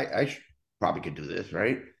 I probably could do this,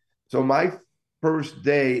 right? So my first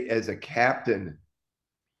day as a captain,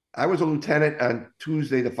 I was a lieutenant on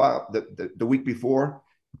Tuesday, the week before.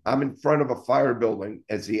 I'm in front of a fire building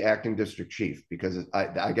as the acting district chief because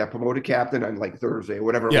I got promoted captain on like Thursday or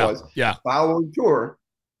whatever it was. Yeah. Following tour,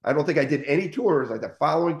 I don't think I did any tours. Like the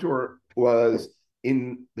following tour was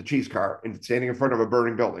in the chief's car and standing in front of a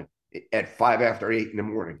burning building at 8:05 in the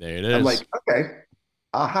morning. There it is. I'm like, okay,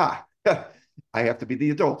 aha. I have to be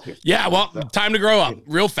the adult here. Yeah, well, time to grow up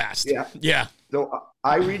real fast. Yeah. So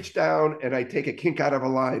I reach down and I take a kink out of a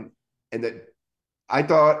line, and that I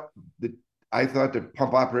thought the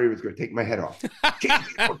pump operator was going to take my head off.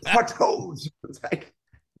 Touch hose.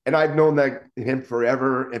 And I've known him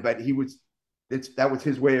forever, but that was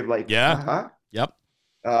his way of like, Yep.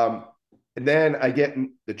 And then I get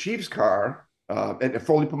in the chief's car and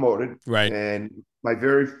fully promoted. Right. And my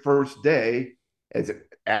very first day as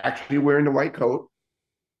actually wearing the white coat.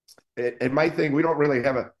 And my thing, we don't really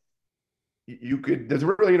have there's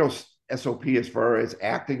really no SOP as far as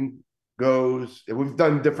acting goes. We've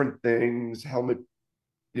done different things, helmet,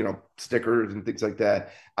 stickers and things like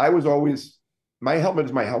that. My helmet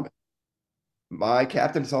is my helmet. My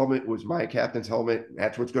captain's helmet was my captain's helmet.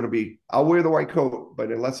 That's what's going to be. I'll wear the white coat,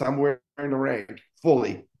 but unless I'm wearing the rank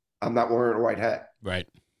fully, I'm not wearing a white hat. Right.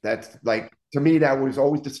 That's like, to me, that was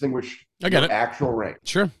always distinguished. I get it. Actual rank.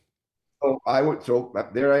 Sure. So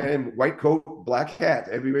there I am, white coat, black hat.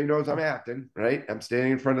 Everybody knows I'm acting, right? I'm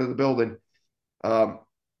standing in front of the building.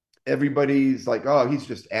 Everybody's like, oh, he's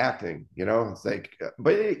just acting, It's like,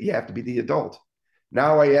 but you have to be the adult.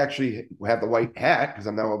 Now I actually have the white hat because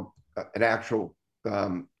I'm now an actual.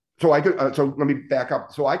 So let me back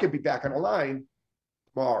up. So I could be back on the line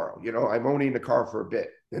tomorrow. I'm only in the car for a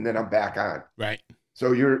bit, and then I'm back on. Right.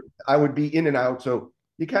 So I would be in and out. So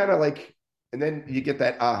you kind of like, and then you get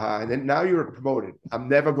that aha, and then now you're promoted. I'm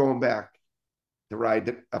never going back to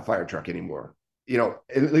ride a fire truck anymore,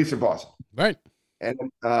 at least in Boston. Right. And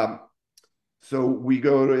so we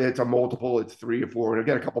go to, it's a multiple, it's 3 or 4, and I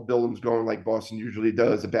got a couple buildings going like Boston usually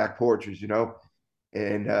does, the back porches,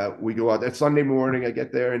 and we go out that Sunday morning. I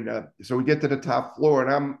get there, and so we get to the top floor,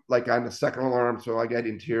 and I'm like on the second alarm. So I got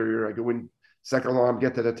interior, I go in second alarm,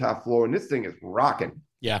 get to the top floor, and this thing is rocking.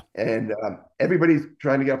 Yeah. And everybody's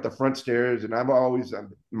trying to get up the front stairs, and I'm always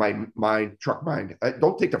my truck mind.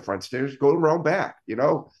 Don't take the front stairs, go around back,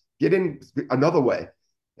 get in another way.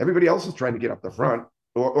 Everybody else is trying to get up the front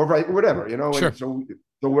or whatever, Sure. And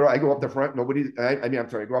so where I go up the front, I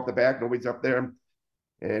go up the back, nobody's up there,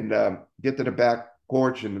 and get to the back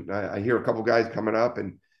porch, and I hear a couple guys coming up,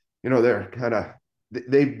 and they're kind of,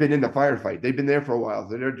 they've been in the firefight, they've been there for a while,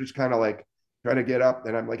 so they're just kind of like trying to get up,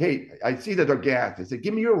 and I'm like, hey, I see that they're gassed. I said,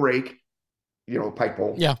 give me your rake, pipe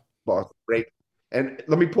pole, boss, rake, and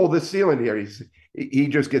let me pull this ceiling here. He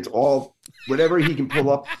just gets all whatever he can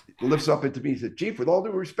pull up, lifts up into me. He said, Chief, with all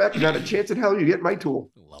due respect, not a chance in hell you get my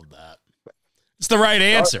tool. Love that. It's the right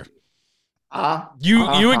answer.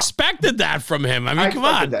 You expected that from him. I mean, come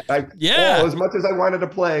on. As much as I wanted to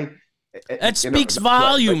play, That You know, speaks right,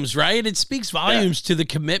 volumes, right? It speaks yeah, volumes to the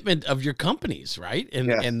commitment of your companies, right?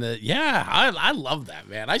 yes, I love that,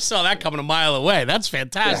 man. I saw that coming a mile away. That's yeah,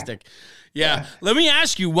 fantastic. Yeah. yeah. Let me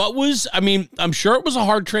ask you, I'm sure it was a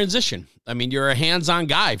hard transition. I mean, you're a hands-on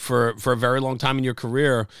guy for a very long time in your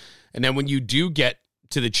career. And then when you do get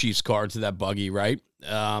to the Chiefs car, to that buggy, right?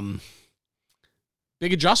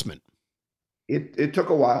 Big adjustment. It took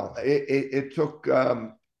a while. It took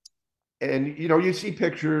and you know, you see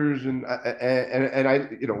pictures and I,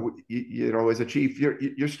 you know, as a chief,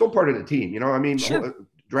 you're still part of the team. You know, I mean, Sure.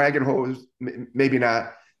 dragon hose, maybe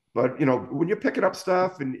not, but you know, when you're picking up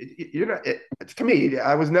stuff and you're not, to me,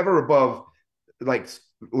 I was never above like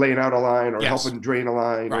laying out a line or Yes. helping drain a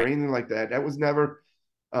line or Right. anything like that. That was never.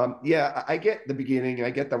 Yeah, I get the beginning.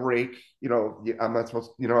 I get the rake. You know, I'm not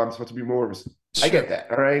supposed. You know, I'm supposed to be more of a. I Sure. get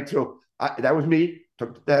that. All right. So that was me.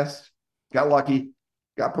 Took the test. Got lucky.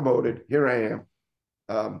 Got promoted. Here I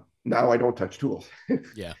am. Now I don't touch tools.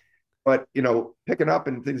 Yeah. But you know, picking up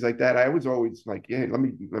and things like that, I was always like, yeah, let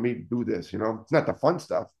me do this. You know, it's not the fun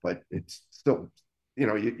stuff, but it's still, you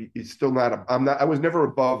know, you still not. I'm not. I was never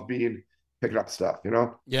above being picking up stuff. You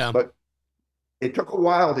know, Yeah. but it took a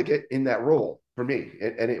while to get in that role for me.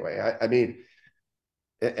 Anyway, I mean,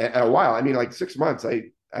 a while. I mean, like 6 months.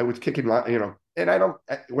 I was kicking, you know, and I don't.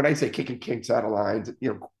 When I say kicking kinks out of lines, you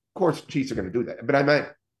know, of course, Chiefs are going to do that. But I meant,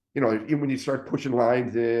 you know, when you start pushing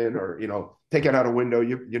lines in, or you know, taking out a window,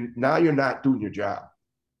 now you're not doing your job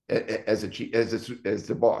as a chief, as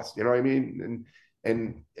the boss. You know what I mean?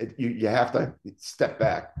 And you have to step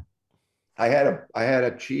back. I had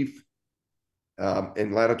a chief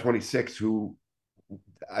in ladder 26 who,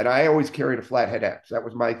 and I always carried a flathead axe. That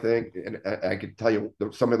was my thing, and I could tell you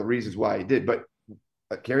some of the reasons why I did. But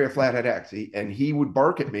carry a flathead axe, and he would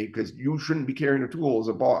bark at me because you shouldn't be carrying a tool as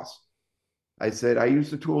a boss. I said I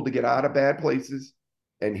use the tool to get out of bad places,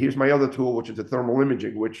 and here's my other tool, which is a thermal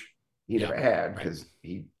imaging, which he Yeah. never had Right. because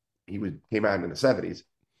he came out in the 70s.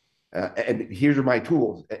 And here's my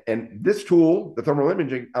tools. And this tool, the thermal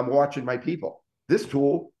imaging, I'm watching my people. This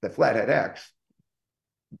tool, the flathead axe,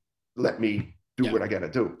 let me do Yeah. what I got to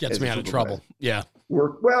do Gets as me a out of supervisor. trouble. Yeah.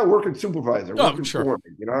 Working supervisor, Oh, working sure.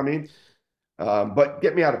 foreman. You know what I mean? But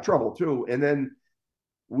get me out of trouble too. And then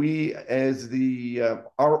we, as the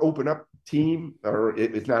our open up team, or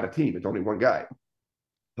it's not a team; it's only one guy.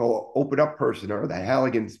 So open up person, or the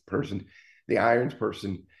Halligan's person, the irons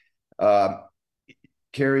person, uh,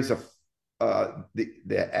 carries a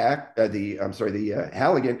the act the I'm sorry, the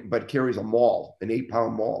Halligan, but carries a maul, an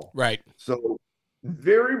 8-pound maul. Right. So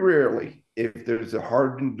very rarely, if there's a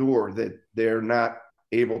hardened door that they're not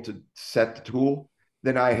able to set the tool,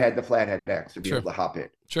 then I had the flathead axe to be Sure. able to hop in.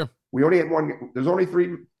 Sure. We only had one. There's only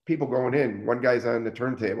 3 people going in. One guy's on the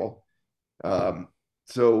turntable. Um,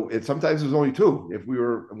 so sometimes there's only 2 if we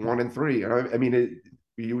were 1 and 3. And I mean,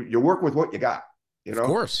 you work with what you got, you Of know.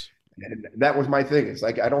 course. And that was my thing. It's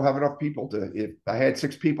like I don't have enough people to. If I had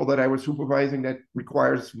 6 people that I was supervising, that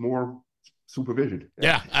requires more supervision.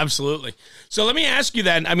 Yeah, absolutely. So let me ask you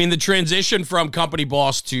then. I mean, the transition from company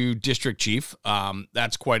boss to district chief,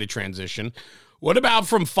 that's quite a transition. What about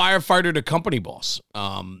from firefighter to company boss?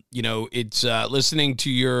 You know, it's listening to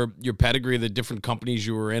your pedigree, the different companies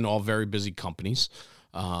you were in, all very busy companies,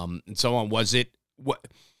 and so on. Was it what?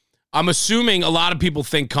 I'm assuming a lot of people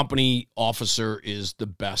think company officer is the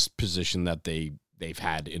best position that they've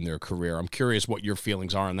had in their career. I'm curious what your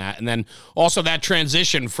feelings are on that. And then also that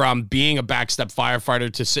transition from being a backstep firefighter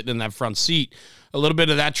to sitting in that front seat, a little bit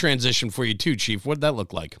of that transition for you too, Chief. What did that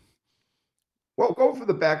look like? Well, go for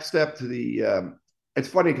the back step to the. It's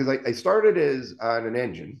funny because I started as on an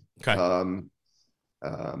engine. Okay.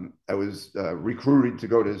 I was recruited to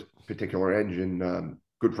go to this particular engine.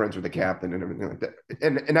 Good friends with the captain and everything like that,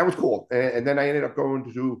 and that was cool. And then I ended up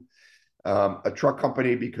going to a truck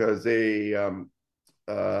company because they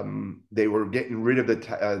were getting rid of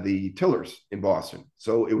the tillers in Boston.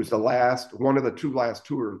 So it was the last one of the 2 last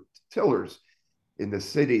tour tillers in the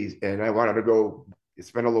cities, and I wanted to go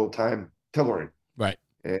spend a little time tillering. Right.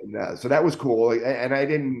 And so that was cool. And I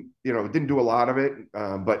didn't do a lot of it,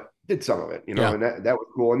 but did some of it, Yeah. and that was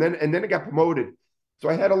cool. And then it got promoted. So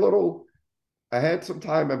I had some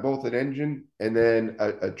time on both an engine and then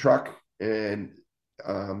a truck, and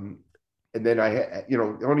then I had,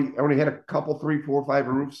 only had a couple, 3, 4, 5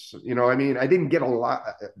 roofs. I mean, I didn't get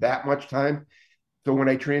that much time. So when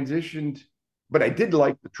I transitioned, but I did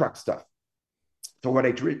like the truck stuff. So when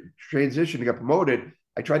I transitioned and got promoted,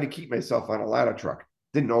 I tried to keep myself on a ladder truck.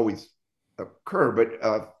 Didn't always occur, but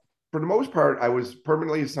for the most part, I was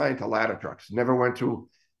permanently assigned to ladder trucks. Never went to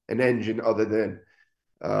an engine other than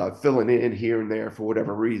filling in here and there for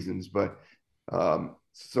whatever reasons. But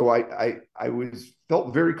So I was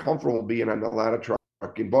felt very comfortable being on the ladder truck.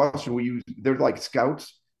 In Boston, they're like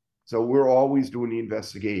scouts. So we're always doing the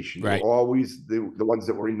investigation. Right. We're always the ones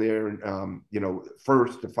that were in there,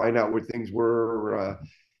 first to find out where things were,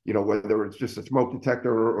 whether it's just a smoke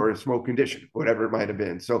detector or a smoke condition, whatever it might have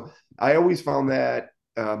been. So I always found that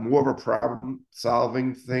more of a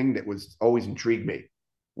problem-solving thing that was always intrigued me.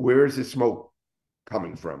 Where is this smoke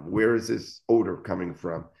coming from? Where is this odor coming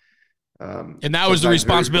from? And that was the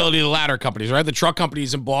responsibility of the ladder companies, right? The truck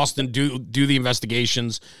companies in Boston do the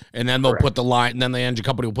investigations, and then they'll put the line, and then the engine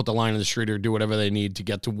company will put the line in the street or do whatever they need to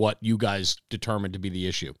get to what you guys determined to be the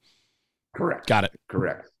issue. Correct. Got it.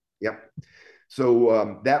 Correct. Yep.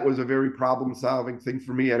 So that was a very problem-solving thing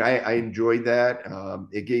for me, and I enjoyed that.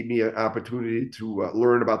 It gave me an opportunity to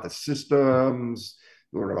learn about the systems,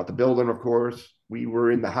 learn about the building, of course. We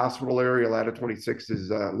were in the hospital area. Ladder 26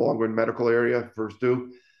 is Longwood Medical Area, first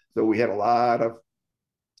due. So we had a lot of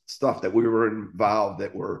stuff that we were involved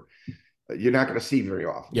that you're not going to see very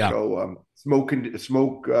often. Yeah. Smoke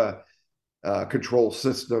control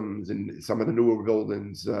systems and some of the newer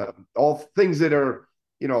buildings, all things that are,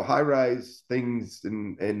 high-rise things,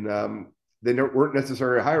 and they weren't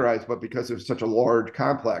necessarily high-rise, but because it's such a large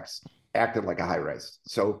complex, acted like a high-rise.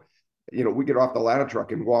 So, we get off the ladder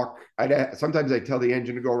truck and walk. Sometimes I tell the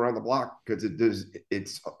engine to go around the block because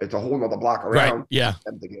it's a whole nother block around. Right. Yeah.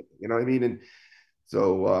 You know what I mean? And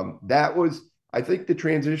so that was, I think, the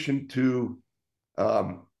transition to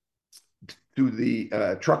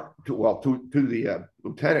the truck to the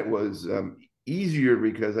lieutenant was easier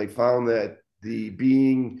because I found that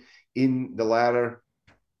being in the ladder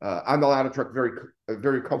on the ladder truck a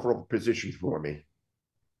very comfortable position for me,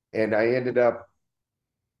 and I ended up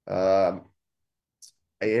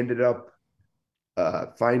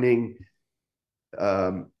finding,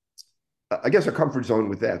 I guess, a comfort zone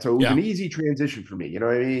with that. So it was an easy transition for me. You know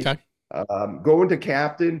what I mean? Okay. Going to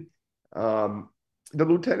captain, the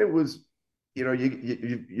lieutenant was,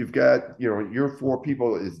 you've got, your 4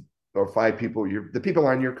 people or 5 people. The people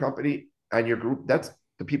on your company, on your group, that's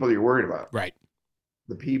the people you're worried about. Right.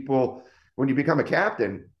 The people, when you become a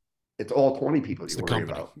captain, it's all 20 people you're worried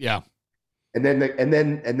about. Yeah. And then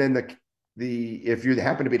if you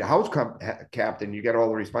happen to be the house captain, you get all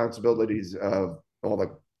the responsibilities of all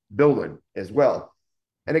the building as well.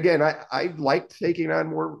 And again, I liked taking on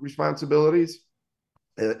more responsibilities,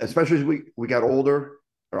 especially as we got older,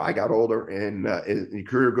 or I got older, and your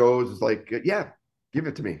career goes, it's like, give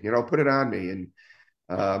it to me, put it on me. And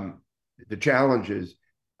the challenges,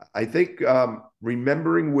 I think,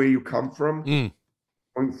 remembering where you come from,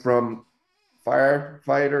 going from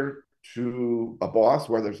firefighter to a boss,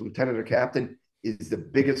 whether it's lieutenant or captain, is the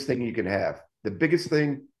biggest thing you can have. The biggest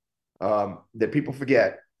thing that people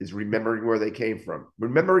forget is remembering where they came from.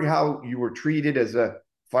 Remembering how you were treated as a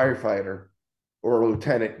firefighter or a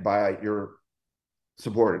lieutenant by your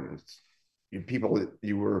subordinates, people that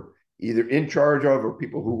you were either in charge of or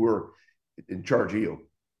people who were in charge of you.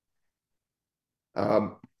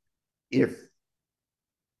 If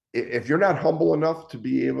you're not humble enough to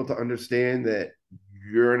be able to understand that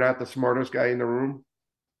you're not the smartest guy in the room,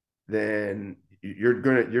 then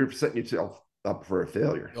you're setting yourself up for a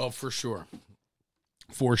failure. Oh, for sure.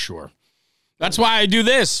 For sure. That's why I do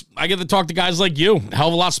this. I get to talk to guys like you, a hell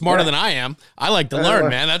of a lot smarter than I am. I like to learn,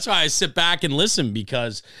 man. That's why I sit back and listen,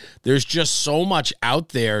 because there's just so much out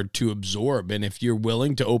there to absorb. And if you're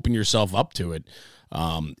willing to open yourself up to it,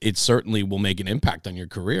 it certainly will make an impact on your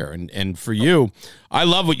career. And for you, I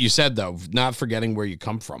love what you said, though, not forgetting where you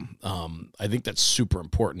come from. I think that's super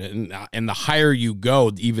important. And the higher you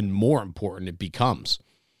go, even more important it becomes.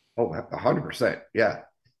 Oh, 100%. Yeah.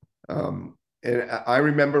 And I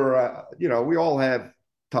remember, we all have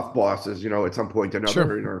tough bosses, at some point or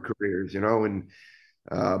another in our careers, and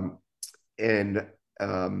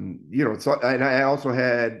so, and I also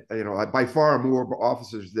had, by far more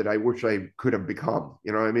officers that I wish I could have become,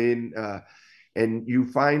 you know what I mean? And you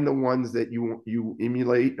find the ones that you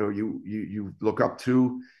emulate or you look up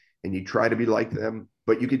to, and you try to be like them,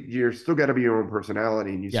 but you're still got to be your own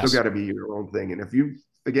personality, and you still got to be your own thing. And if you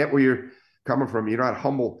forget where you're coming from, you're not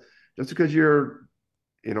humble, just because you're,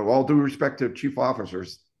 all due respect to chief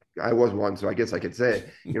officers, I was one, so I guess I could say,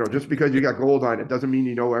 just because you got gold on it doesn't mean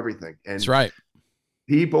you know everything. And that's right.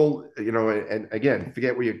 People, and again,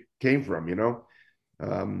 forget where you came from,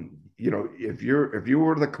 if you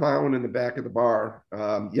were the clown in the back of the bar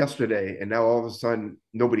yesterday, and now all of a sudden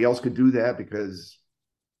nobody else could do that because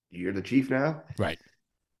you're the chief now. Right.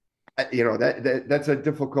 That's a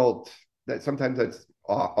difficult, sometimes that's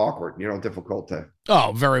awkward, difficult to.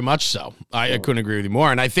 Oh, very much so. I couldn't agree with you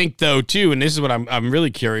more. And I think, though, too, and this is what I'm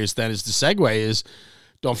really curious then, is the segue is,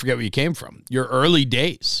 don't forget where you came from. Your early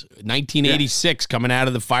days, 1986, coming out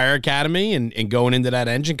of the fire academy and going into that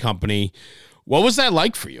engine company. What was that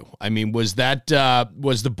like for you? I mean, was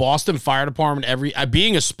the Boston Fire Department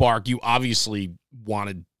being a spark, you obviously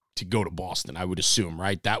wanted to go to Boston, I would assume,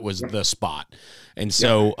 right? That was the spot. And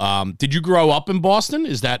so, did you grow up in Boston?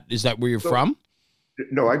 Is that where you're from?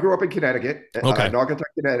 No, I grew up in Connecticut, Naugatuck,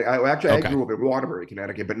 Connecticut. I grew up in Waterbury,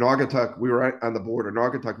 Connecticut, but Naugatuck, we were on the border.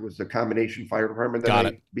 Naugatuck was the combination fire department that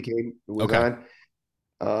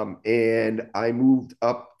on. And I moved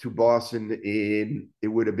up to Boston it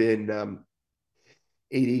would have been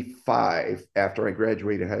 85 after I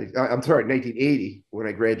graduated. 1980 when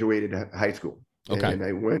I graduated high school. Okay. And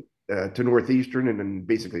I went to Northeastern and then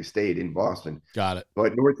basically stayed in Boston. Got it.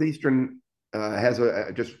 But Northeastern has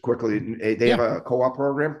just quickly, they have a co-op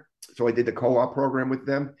program. So I did the co-op program with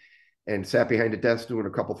them and sat behind a desk doing a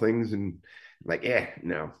couple things and like,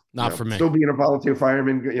 not for me. Still being a volunteer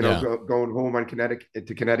fireman, going home on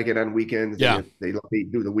Connecticut on weekends. They let me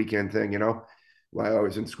do the weekend thing, while I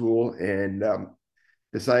was in school, and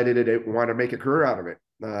decided that I wanted to make a career out of it.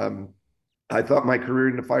 I thought my career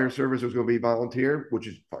in the fire service was going to be volunteer, which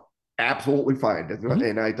is absolutely fine. Mm-hmm.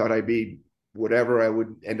 And I thought I'd be whatever I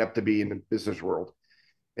would end up to be in the business world.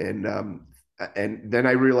 And then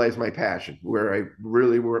I realized my passion, where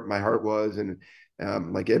my heart was. And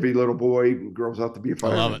like every little boy grows up to be a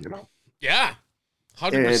fireman. I love it. Yeah,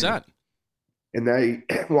 100%. And I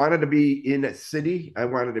wanted to be in a city. I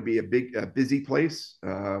wanted to be a busy place.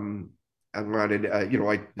 I wanted,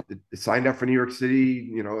 I signed up for New York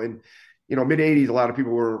City, and mid 80s, a lot of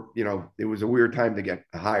people were, it was a weird time to get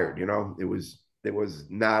hired. There was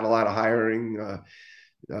not a lot of hiring.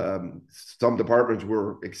 Some departments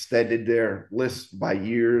were extended their lists by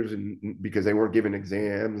years and because they weren't given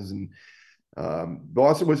exams. And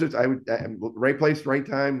Boston was just, right place, right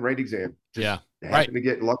time, right exam. Happened to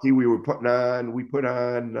get lucky. We put on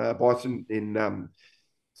Boston in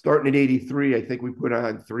starting in 83. I think we put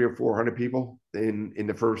on 300 or 400 people in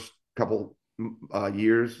the first couple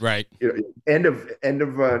years. Right. End of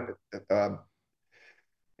the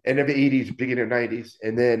 80s, beginning of 90s.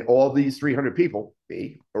 And then all these 300 people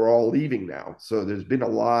are all leaving now. So there's been a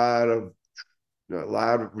lot of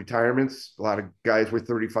retirements, a lot of guys with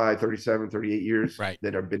 35, 37, 38 years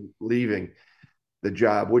that have been leaving the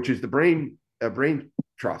job, which is the brain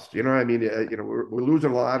trust. We're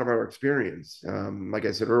losing a lot of our experience. Like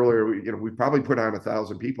I said earlier, we probably put on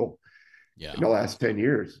 1,000 people in the last 10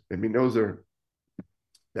 years. I mean,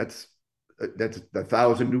 that's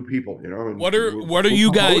 1,000 new people, And what are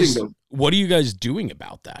you guys doing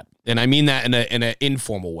about that? And I mean that in an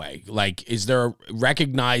informal way. Like, is there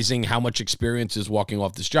recognizing how much experience is walking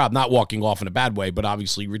off this job? Not walking off in a bad way, but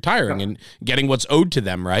obviously retiring and getting what's owed to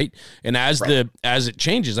them, right? And as it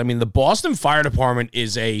changes, I mean, the Boston Fire Department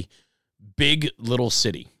is a big little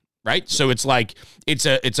city, right? So it's like it's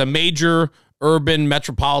a major urban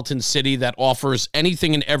metropolitan city that offers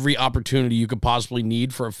anything and every opportunity you could possibly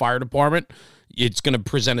need for a fire department. It's going to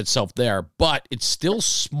present itself there, but it's still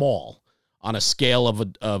small on a scale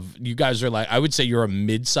of you guys are like, I would say you're a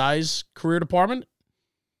mid-size career department.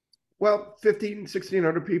 Well,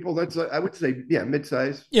 1,600 people. That's I would say,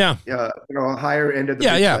 mid-size. Yeah. Higher end of the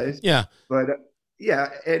mid-size. Yeah. But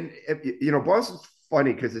and Boston's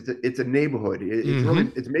funny because it's a neighborhood.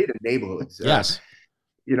 It's made of neighborhoods. Yes.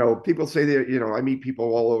 People say that, I meet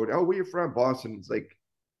people all over. Oh, where you from? Boston. It's like,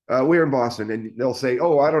 we're in Boston. And they'll say,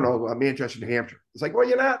 oh, I don't know, Manchester, New Hampshire. It's like, well,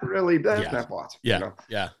 you're not really, that's not Boston.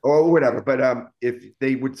 Yeah. Or whatever. But if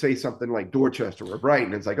they would say something like Dorchester or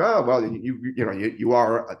Brighton, it's like, oh, well, you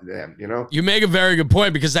are them, You make a very good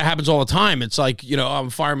point because that happens all the time. It's like, I'm a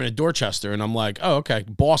fireman at Dorchester and I'm like, oh, okay,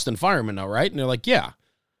 Boston fireman though, right? And they're like, yeah.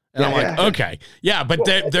 And I'm like, okay, yeah, but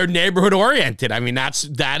they're neighborhood oriented. I mean,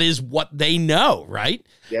 that is what they know, right?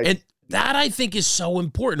 Yeah. And that I think is so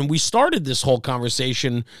important. And we started this whole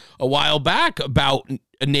conversation a while back about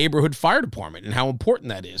a neighborhood fire department and how important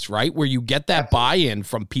that is, right? Where you get that buy-in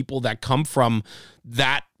from people that come from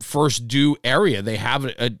that first due area. They have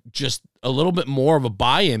just a little bit more of a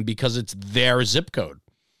buy-in because it's their zip code.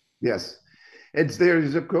 Yes, it's their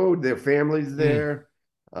zip code. Their family's there.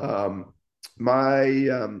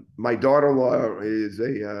 My daughter-in-law is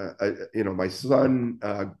my son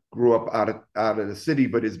grew up out of the city,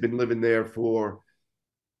 but has been living there for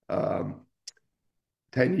 10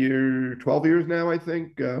 years, 12 years now, I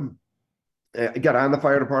think. Got on the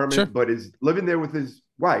fire department, but is living there with his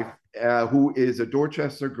wife, who is a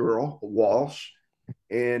Dorchester girl, Walsh,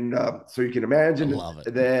 And so you can imagine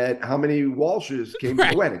that how many Walshes came to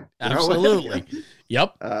the wedding. Absolutely.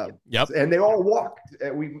 Yep. Yep. And they all walked.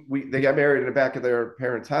 They got married in the back of their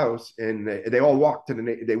parents' house, and they all walked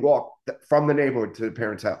they walked from the neighborhood to the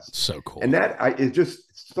parents' house. So cool. And that is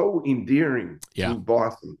just so endearing to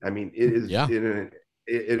Boston. I mean, it is.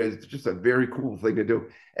 It is just a very cool thing to do.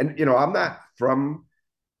 And I'm not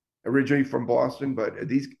originally from Boston, but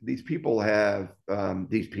these people have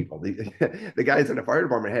the guys in the fire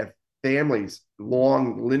department have families,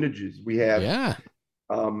 long lineages. We have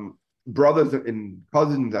brothers and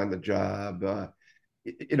cousins on the job.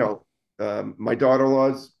 My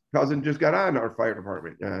daughter-in-law's cousin just got on our fire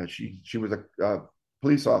department. She was a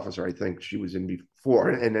police officer, I think she was in before,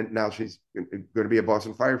 and then now she's going to be a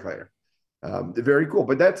Boston firefighter. Very cool.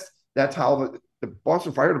 But that's how the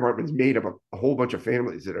Boston Fire Department is made of a whole bunch of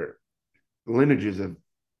families that are lineages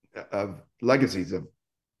of legacies of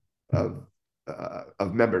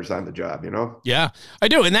members on the job, Yeah, I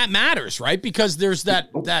do. And that matters, right? Because there's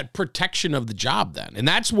that protection of the job then. And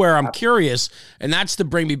that's where I'm curious. And that's to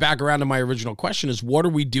bring me back around to my original question is what are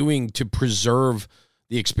we doing to preserve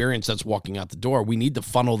the experience that's walking out the door? We need to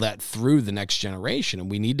funnel that through the next generation,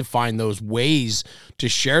 and we need to find those ways to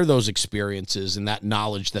share those experiences and that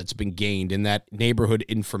knowledge that's been gained and that neighborhood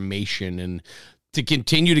information, and to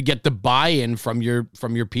continue to get the buy-in from your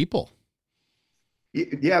people.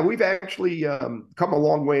 Yeah, we've actually come a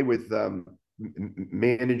long way with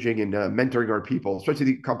managing and mentoring our people, especially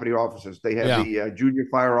the company officers. They have the junior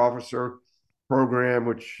fire officer program,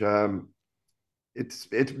 which it's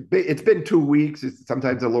been 2 weeks. It's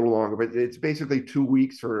sometimes a little longer, but it's basically 2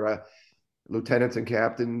 weeks for lieutenants and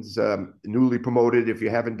captains, newly promoted if you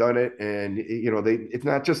haven't done it. And it's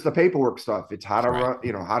not just the paperwork stuff. It's how to run,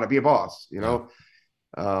 how to be a boss,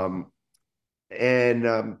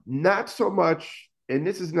 and not so much. And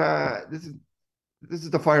this is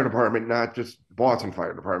the fire department, not just Boston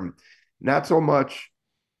Fire Department. Not so much.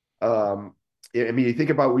 I mean, you think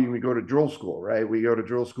about when we go to drill school, right? We go to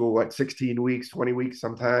drill school, 16 weeks, 20 weeks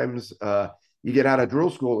sometimes. You get out of drill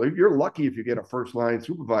school. You're lucky if you get a first line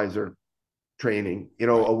supervisor training,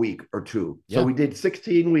 a week or two. Yeah. So we did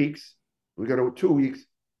 16 weeks. We go to 2 weeks.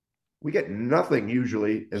 We get nothing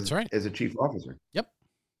usually as a chief officer. Yep.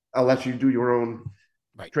 Unless you do your own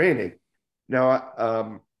training.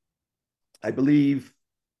 Now, I believe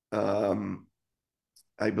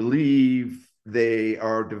they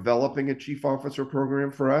are developing a chief officer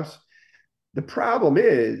program for us. The problem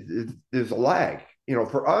is there's a lag,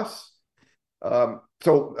 for us.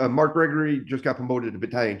 So Mark Gregory just got promoted to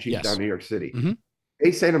battalion chief down in New York City. Mm-hmm.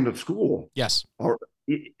 They sent him to school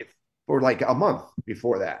for like a month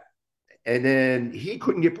before that. And then he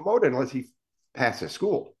couldn't get promoted unless he passed his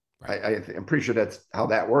school. Right. I'm pretty sure that's how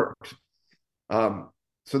that works.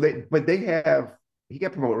 He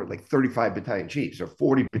got promoted like 35 battalion chiefs or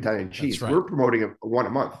 40 battalion chiefs. Right. We're promoting one a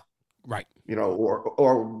month. Right.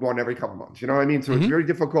 Or one every couple months. You know what I mean? So it's very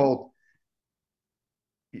difficult.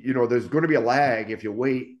 There's going to be a lag if you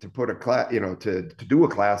wait to put a class, to do a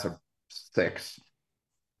class of 6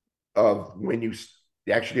 of when you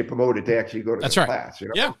actually get promoted to actually go to the class.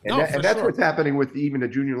 Yeah. And that's what's happening with even the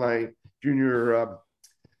junior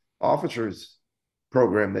officers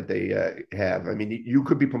program that they have. I mean, you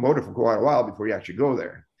could be promoted for quite a while before you actually go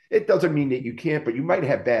there. It doesn't mean that you can't, but you might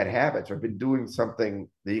have bad habits or been doing something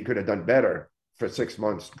that you could have done better for 6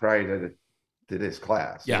 months prior to this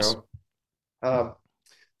class. Yes. So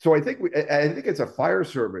I think it's a fire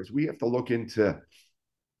service. We have to look into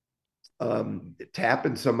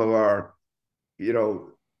tapping some of our,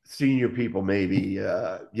 senior people maybe,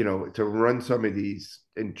 to run some of these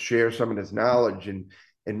and share some of this knowledge.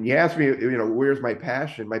 And you ask me, where's my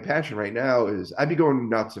passion? My passion right now is I'd be going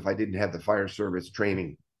nuts if I didn't have the fire service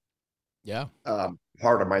training. Yeah.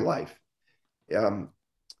 Part of my life. I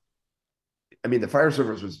mean, the fire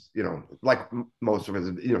service was, like most of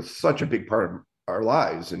us, such a big part of our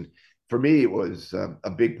lives. And for me, it was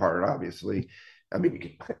a big part, obviously. I mean, you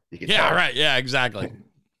can yeah, tell. Right. Yeah, exactly.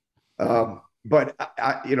 But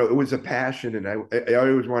it was a passion, and I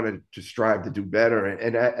always wanted to strive to do better,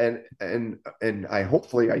 and I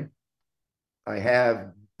hopefully I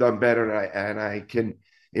have done better, and I can,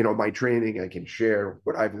 my training, I can share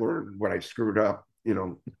what I've learned, what I screwed up.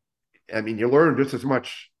 I mean, you learn just as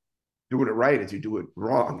much doing it right as you do it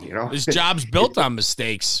wrong. This job's built on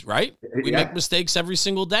mistakes, right? We make mistakes every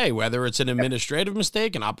single day, whether it's an administrative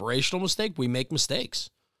mistake, an operational mistake. We make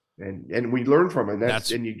mistakes. And we learn from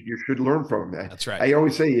it. And you should learn from it. That's right. I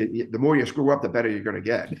always say the more you screw up, the better you're going to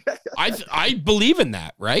get. I believe in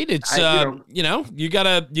that, right? It's you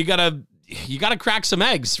gotta you got to crack some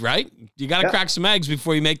eggs, right? You got to crack some eggs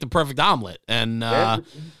before you make the perfect omelet. And,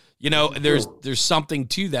 you know, there's something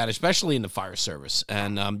to that, especially in the fire service.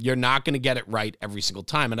 And you're not going to get it right every single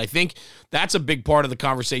time. And I think that's a big part of the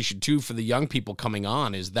conversation, too, for the young people coming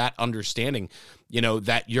on, is that understanding, you know,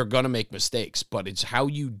 that you're going to make mistakes. But it's how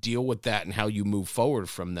you deal with that and how you move forward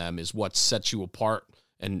from them is what sets you apart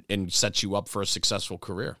and sets you up for a successful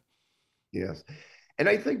career. Yes. And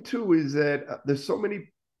I think, too, is that there's so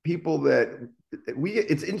many people that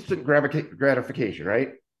it's instant gratification,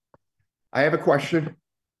 right? I have a question.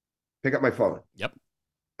 Pick up my phone. Yep.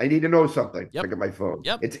 I need to know something. Yep. Pick up my phone.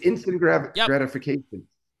 Yep. It's instant gratification.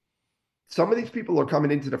 Some of these people are coming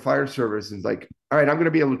into the fire service and like, all right, I'm going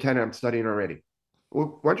to be a lieutenant. I'm studying already.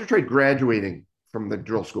 Well, why don't you try graduating from the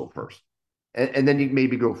drill school first? And then you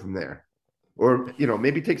maybe go from there. Or, you know,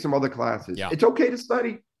 maybe take some other classes. Yeah. It's okay to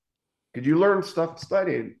study. Because you learn stuff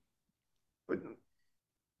studying. But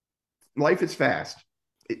life is fast.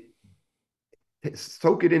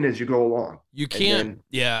 Soak it in as you go along. You can't.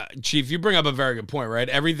 Yeah, Chief, you bring up a very good point, right?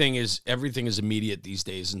 Everything is immediate these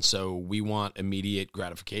days, and so we want immediate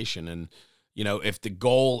gratification. And you know, if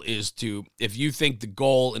you think the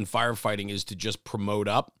goal in firefighting is to just promote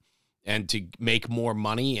up and to make more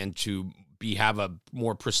money and to have a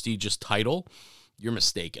more prestigious title, you're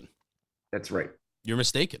mistaken. That's right. You're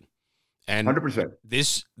mistaken. And 100%.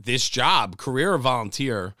 This job, career or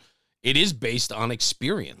volunteer, it is based on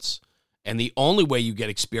experience. And the only way you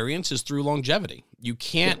get experience is through longevity. You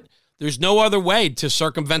can't, there's no other way to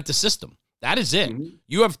circumvent the system. That is it. Mm-hmm.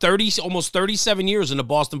 You have almost 37 years in the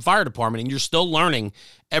Boston Fire Department, and you're still learning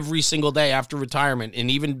every single day after retirement,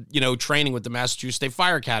 and even, you know, training with the Massachusetts State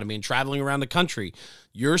Fire Academy and traveling around the country.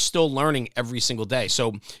 You're still learning every single day.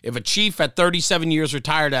 So if a chief at 37 years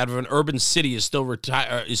retired out of an urban city is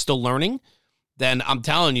still learning, then I'm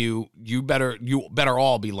telling you, you better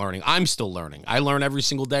all be learning. I'm still learning. I learn every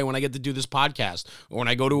single day when I get to do this podcast or when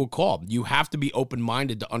I go to a call. You have to be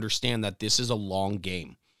open-minded to understand that this is a long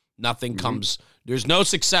game. Nothing comes. There's no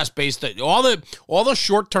success based on all the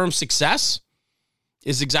short-term success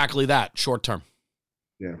is exactly that, short-term.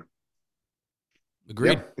 Yeah.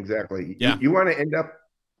 Agreed. Yep, exactly. Yeah. You want to end up,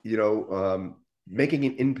 you know, making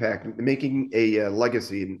an impact, making a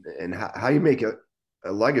legacy, and how you make a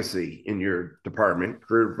legacy in your department,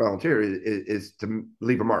 career volunteer, is to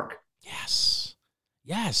leave a mark. Yes.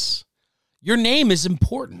 Yes. Your name is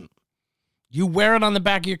important. You wear it on the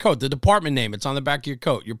back of your coat. The department name, it's on the back of your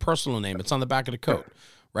coat. Your personal name, it's on the back of the coat,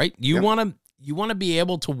 right? You want to be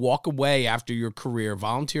able to walk away after your career,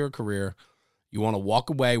 volunteer career. You want to walk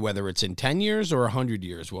away, whether it's in 10 years or 100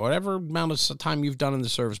 years, whatever amount of time you've done in the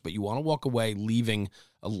service, but you want to walk away leaving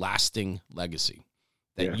a lasting legacy.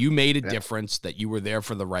 That you made a difference, that you were there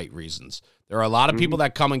for the right reasons. There are a lot of people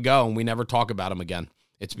that come and go, and we never talk about them again.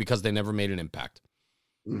 It's because they never made an impact.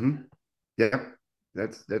 Mm-hmm. Yeah,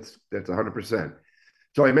 that's 100%.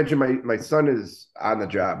 So I mentioned my son is on the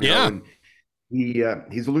job. You know, and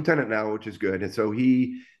he's a lieutenant now, which is good. And so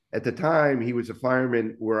at the time, he was a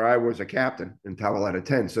fireman where I was a captain in Toweletta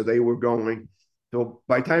 10. So they were going. So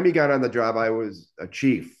by the time he got on the job, I was a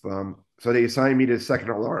chief. So they assigned me to second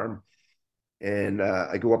alarm. And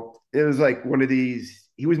I go up. It was like one of these.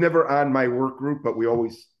 He was never on my work group, but we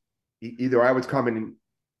always either I was coming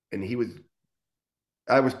and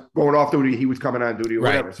I was going off duty. He was coming on duty or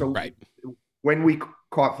whatever. So when we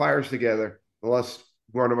caught fires together, unless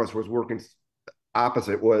one of us was working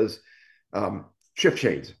opposite, was shift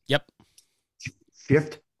change. Yep.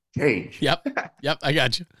 Shift change. Yep. I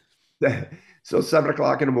got you. So 7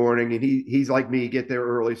 o'clock in the morning, and he's like me, get there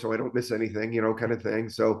early so I don't miss anything, you know, kind of thing.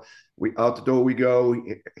 So we out the door we go.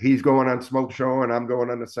 He's going on smoke show, and I'm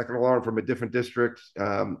going on the second alarm from a different district.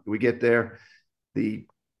 We get there.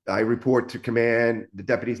 I report to command. The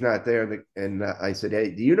deputy's not there, and I said,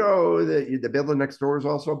 "Hey, do you know that the building next door is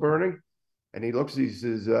also burning?" And he looks. He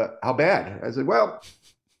says, "How bad?" I said, "Well,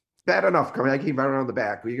 bad enough. I came around the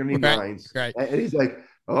back. We're gonna need lines." Right. And he's like,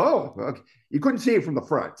 "Oh, okay." You couldn't see it from the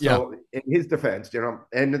front. So in his defense, you know,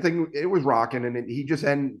 and the thing, it was rocking, and he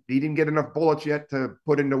didn't get enough bullets yet to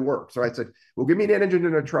put into work. So I said, "Well, give me an engine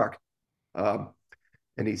in a truck." And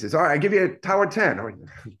he says, "All right, I give you a Tower 10. All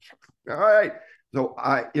right. So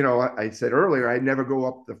I said earlier, I never go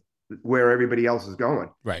up where everybody else is going.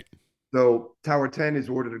 Right. So Tower 10 is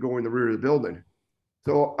ordered to go in the rear of the building.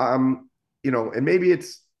 So and maybe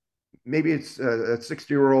it's a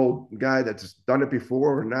 60-year-old guy that's done it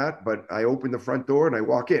before or not, but I open the front door and I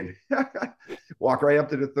walk in, walk right up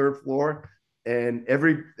to the third floor. And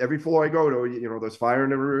every floor I go to, you know, there's fire in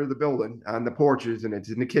the rear of the building on the porches, and it's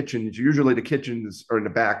in the kitchen. It's usually the kitchens are in the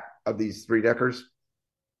back of these three deckers.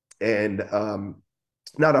 And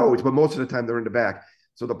Not always, but most of the time they're in the back.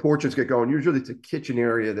 So the porches get going. Usually it's a kitchen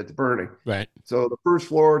area that's burning. Right. So the first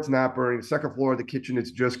floor, it's not burning. The second floor, the kitchen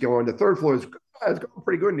is just going. The third floor is going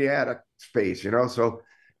pretty good in the attic space, So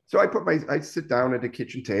I sit down at the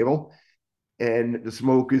kitchen table, and the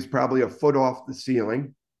smoke is probably a foot off the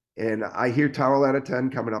ceiling. And I hear Tower Ladder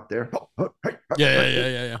 10 coming up there.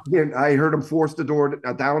 Yeah. And I heard them force the door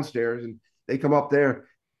downstairs, and they come up there,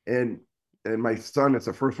 and my son, it's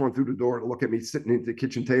the first one through the door to look at me sitting at the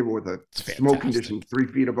kitchen table with a smoke condition 3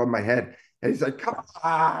 feet above my head. And he's like, come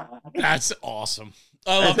on. That's awesome.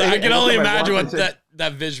 I love that. I can only imagine what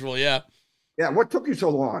that visual. Yeah. Yeah. What took you so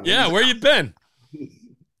long? Yeah. Where you been?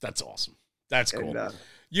 That's awesome. That's cool. And,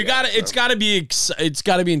 it's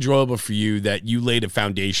gotta be enjoyable for you that you laid a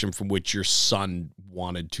foundation from which your son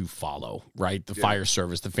wanted to follow, right? The fire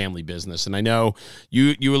service, the family business. And I know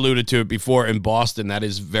you alluded to it before in Boston, that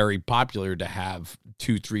is very popular to have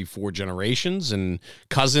 2, 3, 4 generations and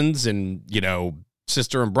cousins and,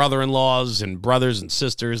 sister and brother-in-laws and brothers and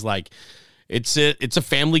sisters. Like it's a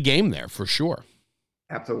family game there for sure.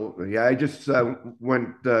 Absolutely. Yeah. I just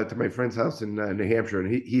went to my friend's house in New Hampshire, and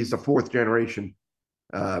he's the 4th generation.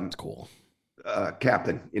 That's cool.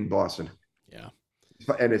 Captain in Boston. Yeah.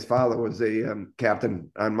 And his father was a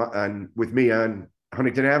captain with me on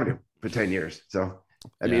Huntington Avenue for 10 years. So,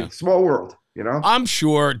 I mean, small world, I'm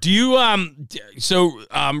sure. Do you,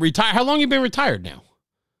 retire? How long have you been retired now?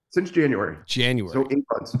 Since January. So 8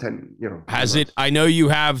 months, 10, Has it, I know you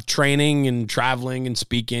have training and traveling and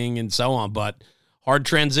speaking and so on, but hard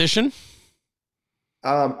transition?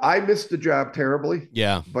 I missed the job terribly.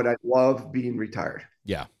 Yeah. But I love being retired.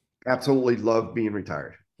 Yeah. Absolutely love being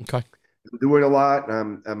retired. Okay. I'm doing a lot.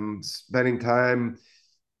 I'm spending time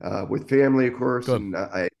with family, of course. Good. And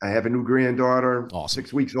I have a new granddaughter, awesome.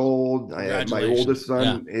 6 weeks old. I have my oldest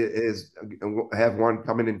son have one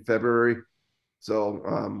coming in February.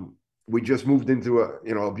 So we just moved into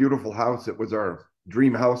a beautiful house. It was our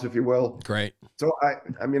dream house, if you will. Great. So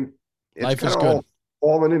I mean, it's life is good. All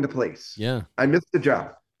falling into place. Yeah. I missed the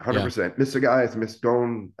job 100%. Missed the guys, missed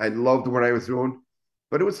going. I loved what I was doing,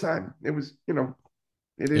 but it was time. It was,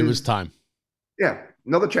 it was time. Yeah.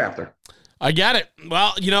 Another chapter. I get it.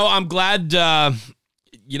 Well, I'm glad,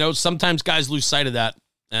 sometimes guys lose sight of that,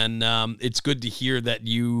 and it's good to hear that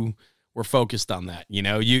you were focused on that.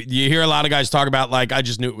 You hear a lot of guys talk about, like, I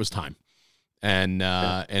just knew it was time. And,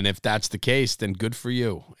 and if that's the case, then good for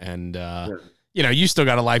you. And, you still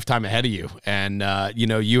got a lifetime ahead of you, and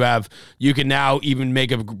you can now even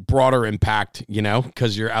make a broader impact,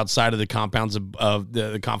 because you're outside of the confines of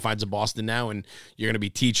the confines of Boston now, and you're going to be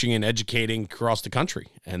teaching and educating across the country,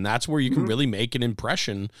 and that's where you can really make an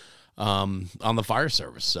impression on the fire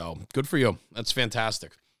service. So good for you. That's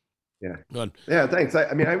fantastic. Yeah. Good. Yeah. Thanks. I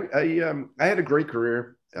had a great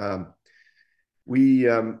career. We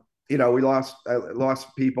lost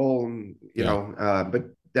people, and but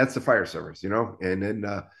that's the fire service, and then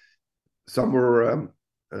some were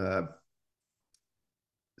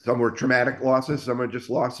traumatic losses. Some are just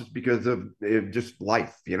losses because of just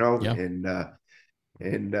life, and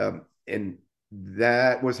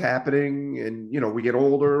that was happening. And, we get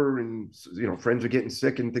older, and, friends are getting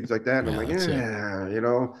sick and things like that. And I'm like,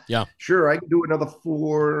 sure, I can do another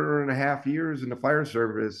 4.5 years in the fire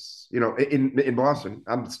service, in Boston.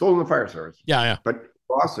 I'm still in the fire service. Yeah. But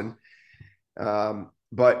Boston,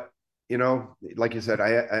 but, like you said, I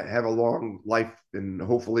have a long life, and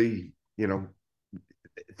hopefully,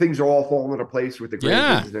 things are all falling into place with the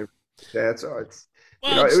grandkids and that. So it's,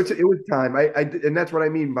 it was time. And that's what I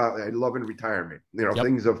mean by I love in retirement.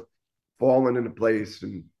 Things have fallen into place,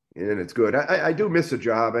 and it's good. I do miss a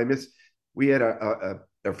job. We had a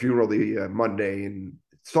funeral the Monday, and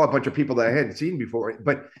saw a bunch of people that I hadn't seen before,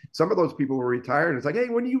 but some of those people were retired. And it's like, hey,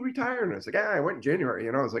 when do you retire? And it's like, I went in January.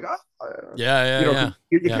 I was like,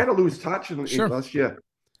 you kind of lose touch unless I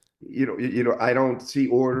don't see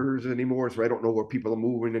orders anymore, so I don't know where people are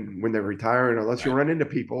moving and when they're retiring, unless you run into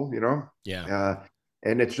people,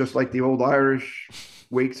 and it's just like the old Irish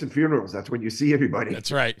wakes and funerals. That's when you see everybody.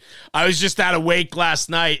 That's right. I was just at a wake last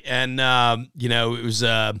night, and it was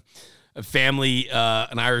a family,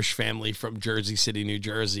 an Irish family from Jersey City, New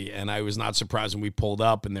Jersey. And I was not surprised when we pulled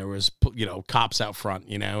up and there was, cops out front,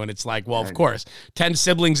 and it's like, well, of course, 10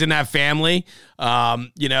 siblings in that family,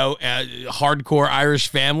 hardcore Irish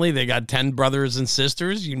family. They got 10 brothers and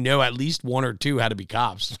sisters, at least 1 or 2 had to be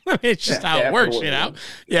cops. It's just how it works, Yeah.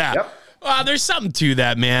 Yep. There's something to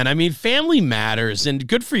that, man. I mean, family matters, and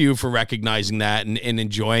good for you for recognizing that and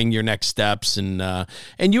enjoying your next steps. And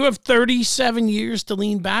you have 37 years to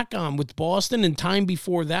lean back on with Boston, and time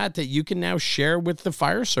before that you can now share with the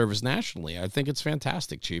fire service nationally. I think it's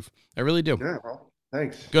fantastic, Chief. I really do. Yeah, well,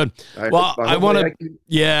 Thanks. Good. Well, I want to.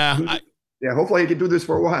 Yeah. Yeah, hopefully I can do this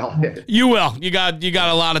for a while. You will. You got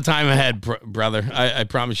a lot of time ahead, brother. I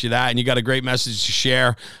promise you that. And you got a great message to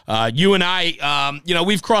share. You and I,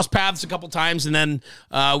 we've crossed paths a couple times, and then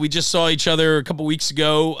we just saw each other a couple weeks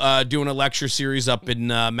ago doing a lecture series up in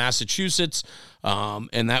Massachusetts.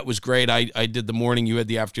 And that was great. I did the morning, you had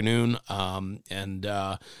the afternoon, and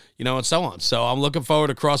so on. So I'm looking forward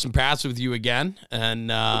to crossing paths with you again. And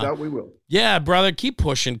that we will. Yeah, brother, keep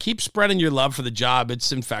pushing, keep spreading your love for the job.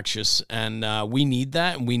 It's infectious, and we need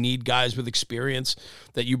that, and we need guys with experience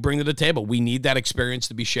that you bring to the table. We need that experience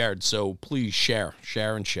to be shared. So please share.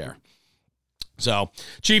 So,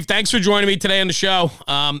 Chief, thanks for joining me today on the show.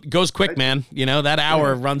 Goes quick, man. That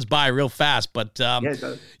hour runs by real fast. But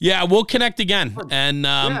we'll connect again, and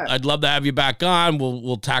I'd love to have you back on.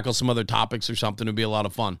 We'll tackle some other topics or something. It'll be a lot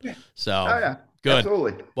of fun. So, good.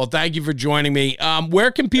 Absolutely. Well, thank you for joining me. Where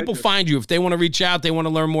can people find you if they want to reach out? They want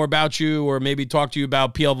to learn more about you, or maybe talk to you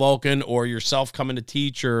about PL Vulcan or yourself coming to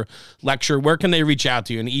teach or lecture. Where can they reach out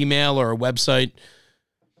to you? An email or a website?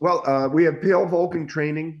 Well, we have PL Vulcan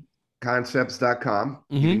Training. Concepts.com.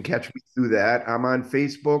 You can catch me through that. I'm on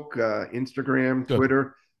Facebook, Instagram,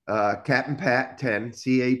 Twitter, Captain Pat 10,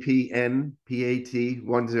 CAPNPAT 10.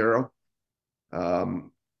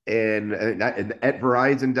 And at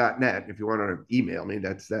Verizon.net, if you want to email me,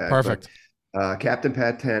 that's that. Perfect. But, Captain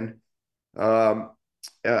Pat 10.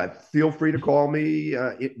 Feel free to call me,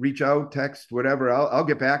 reach out, text, whatever. I'll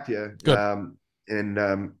get back to you. Good.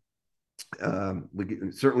 We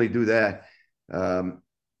can certainly do that.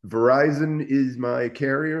 Verizon is my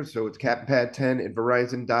carrier, so it's CaptainPat10 at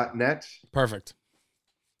Verizon.net. Perfect.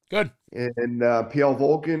 Good. And PL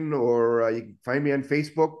Vulcan, or you can find me on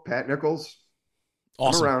Facebook, Pat Nichols.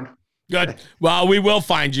 Awesome. I'm around. Good. Well, we will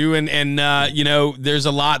find you, and there's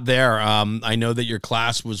a lot there. I know that your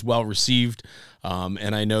class was well received,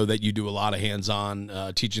 and I know that you do a lot of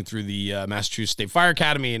hands-on teaching through the Massachusetts State Fire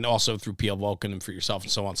Academy and also through PL Vulcan and for yourself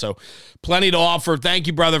and so on. So plenty to offer. Thank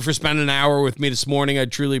you, brother, for spending an hour with me this morning. I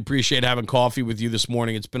truly appreciate having coffee with you this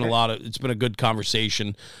morning. It's been it's been a good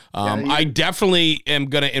conversation. I definitely am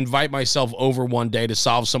going to invite myself over one day to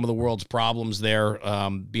solve some of the world's problems there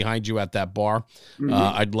behind you at that bar.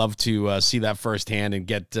 I'd love to see that firsthand and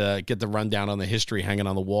get the rundown on the history hanging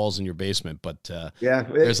on the walls in your basement. But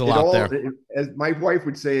there's a lot there. As my wife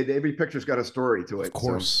would say, every picture's got a story to it. Of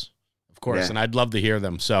course. And I'd love to hear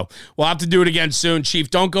them. So we'll have to do it again soon, Chief.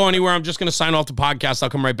 Don't go anywhere. I'm just going to sign off the podcast. I'll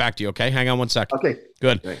come right back to you, okay? Hang on one second. Okay.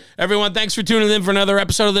 Good. Okay. Everyone, thanks for tuning in for another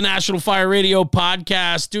episode of the National Fire Radio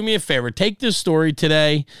podcast. Do me a favor. Take this story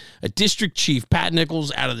today. A district chief, Pat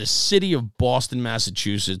Nichols, out of the city of Boston,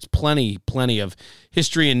 Massachusetts. Plenty of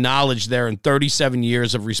history and knowledge there in 37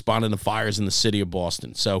 years of responding to fires in the city of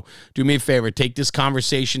Boston. So do me a favor. Take this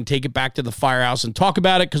conversation, take it back to the firehouse, and talk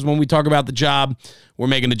about it, because when we talk about the job, we're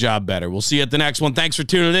making the job better. We'll see you at the next one. Thanks for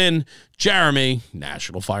tuning in. Jeremy,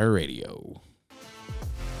 National Fire Radio.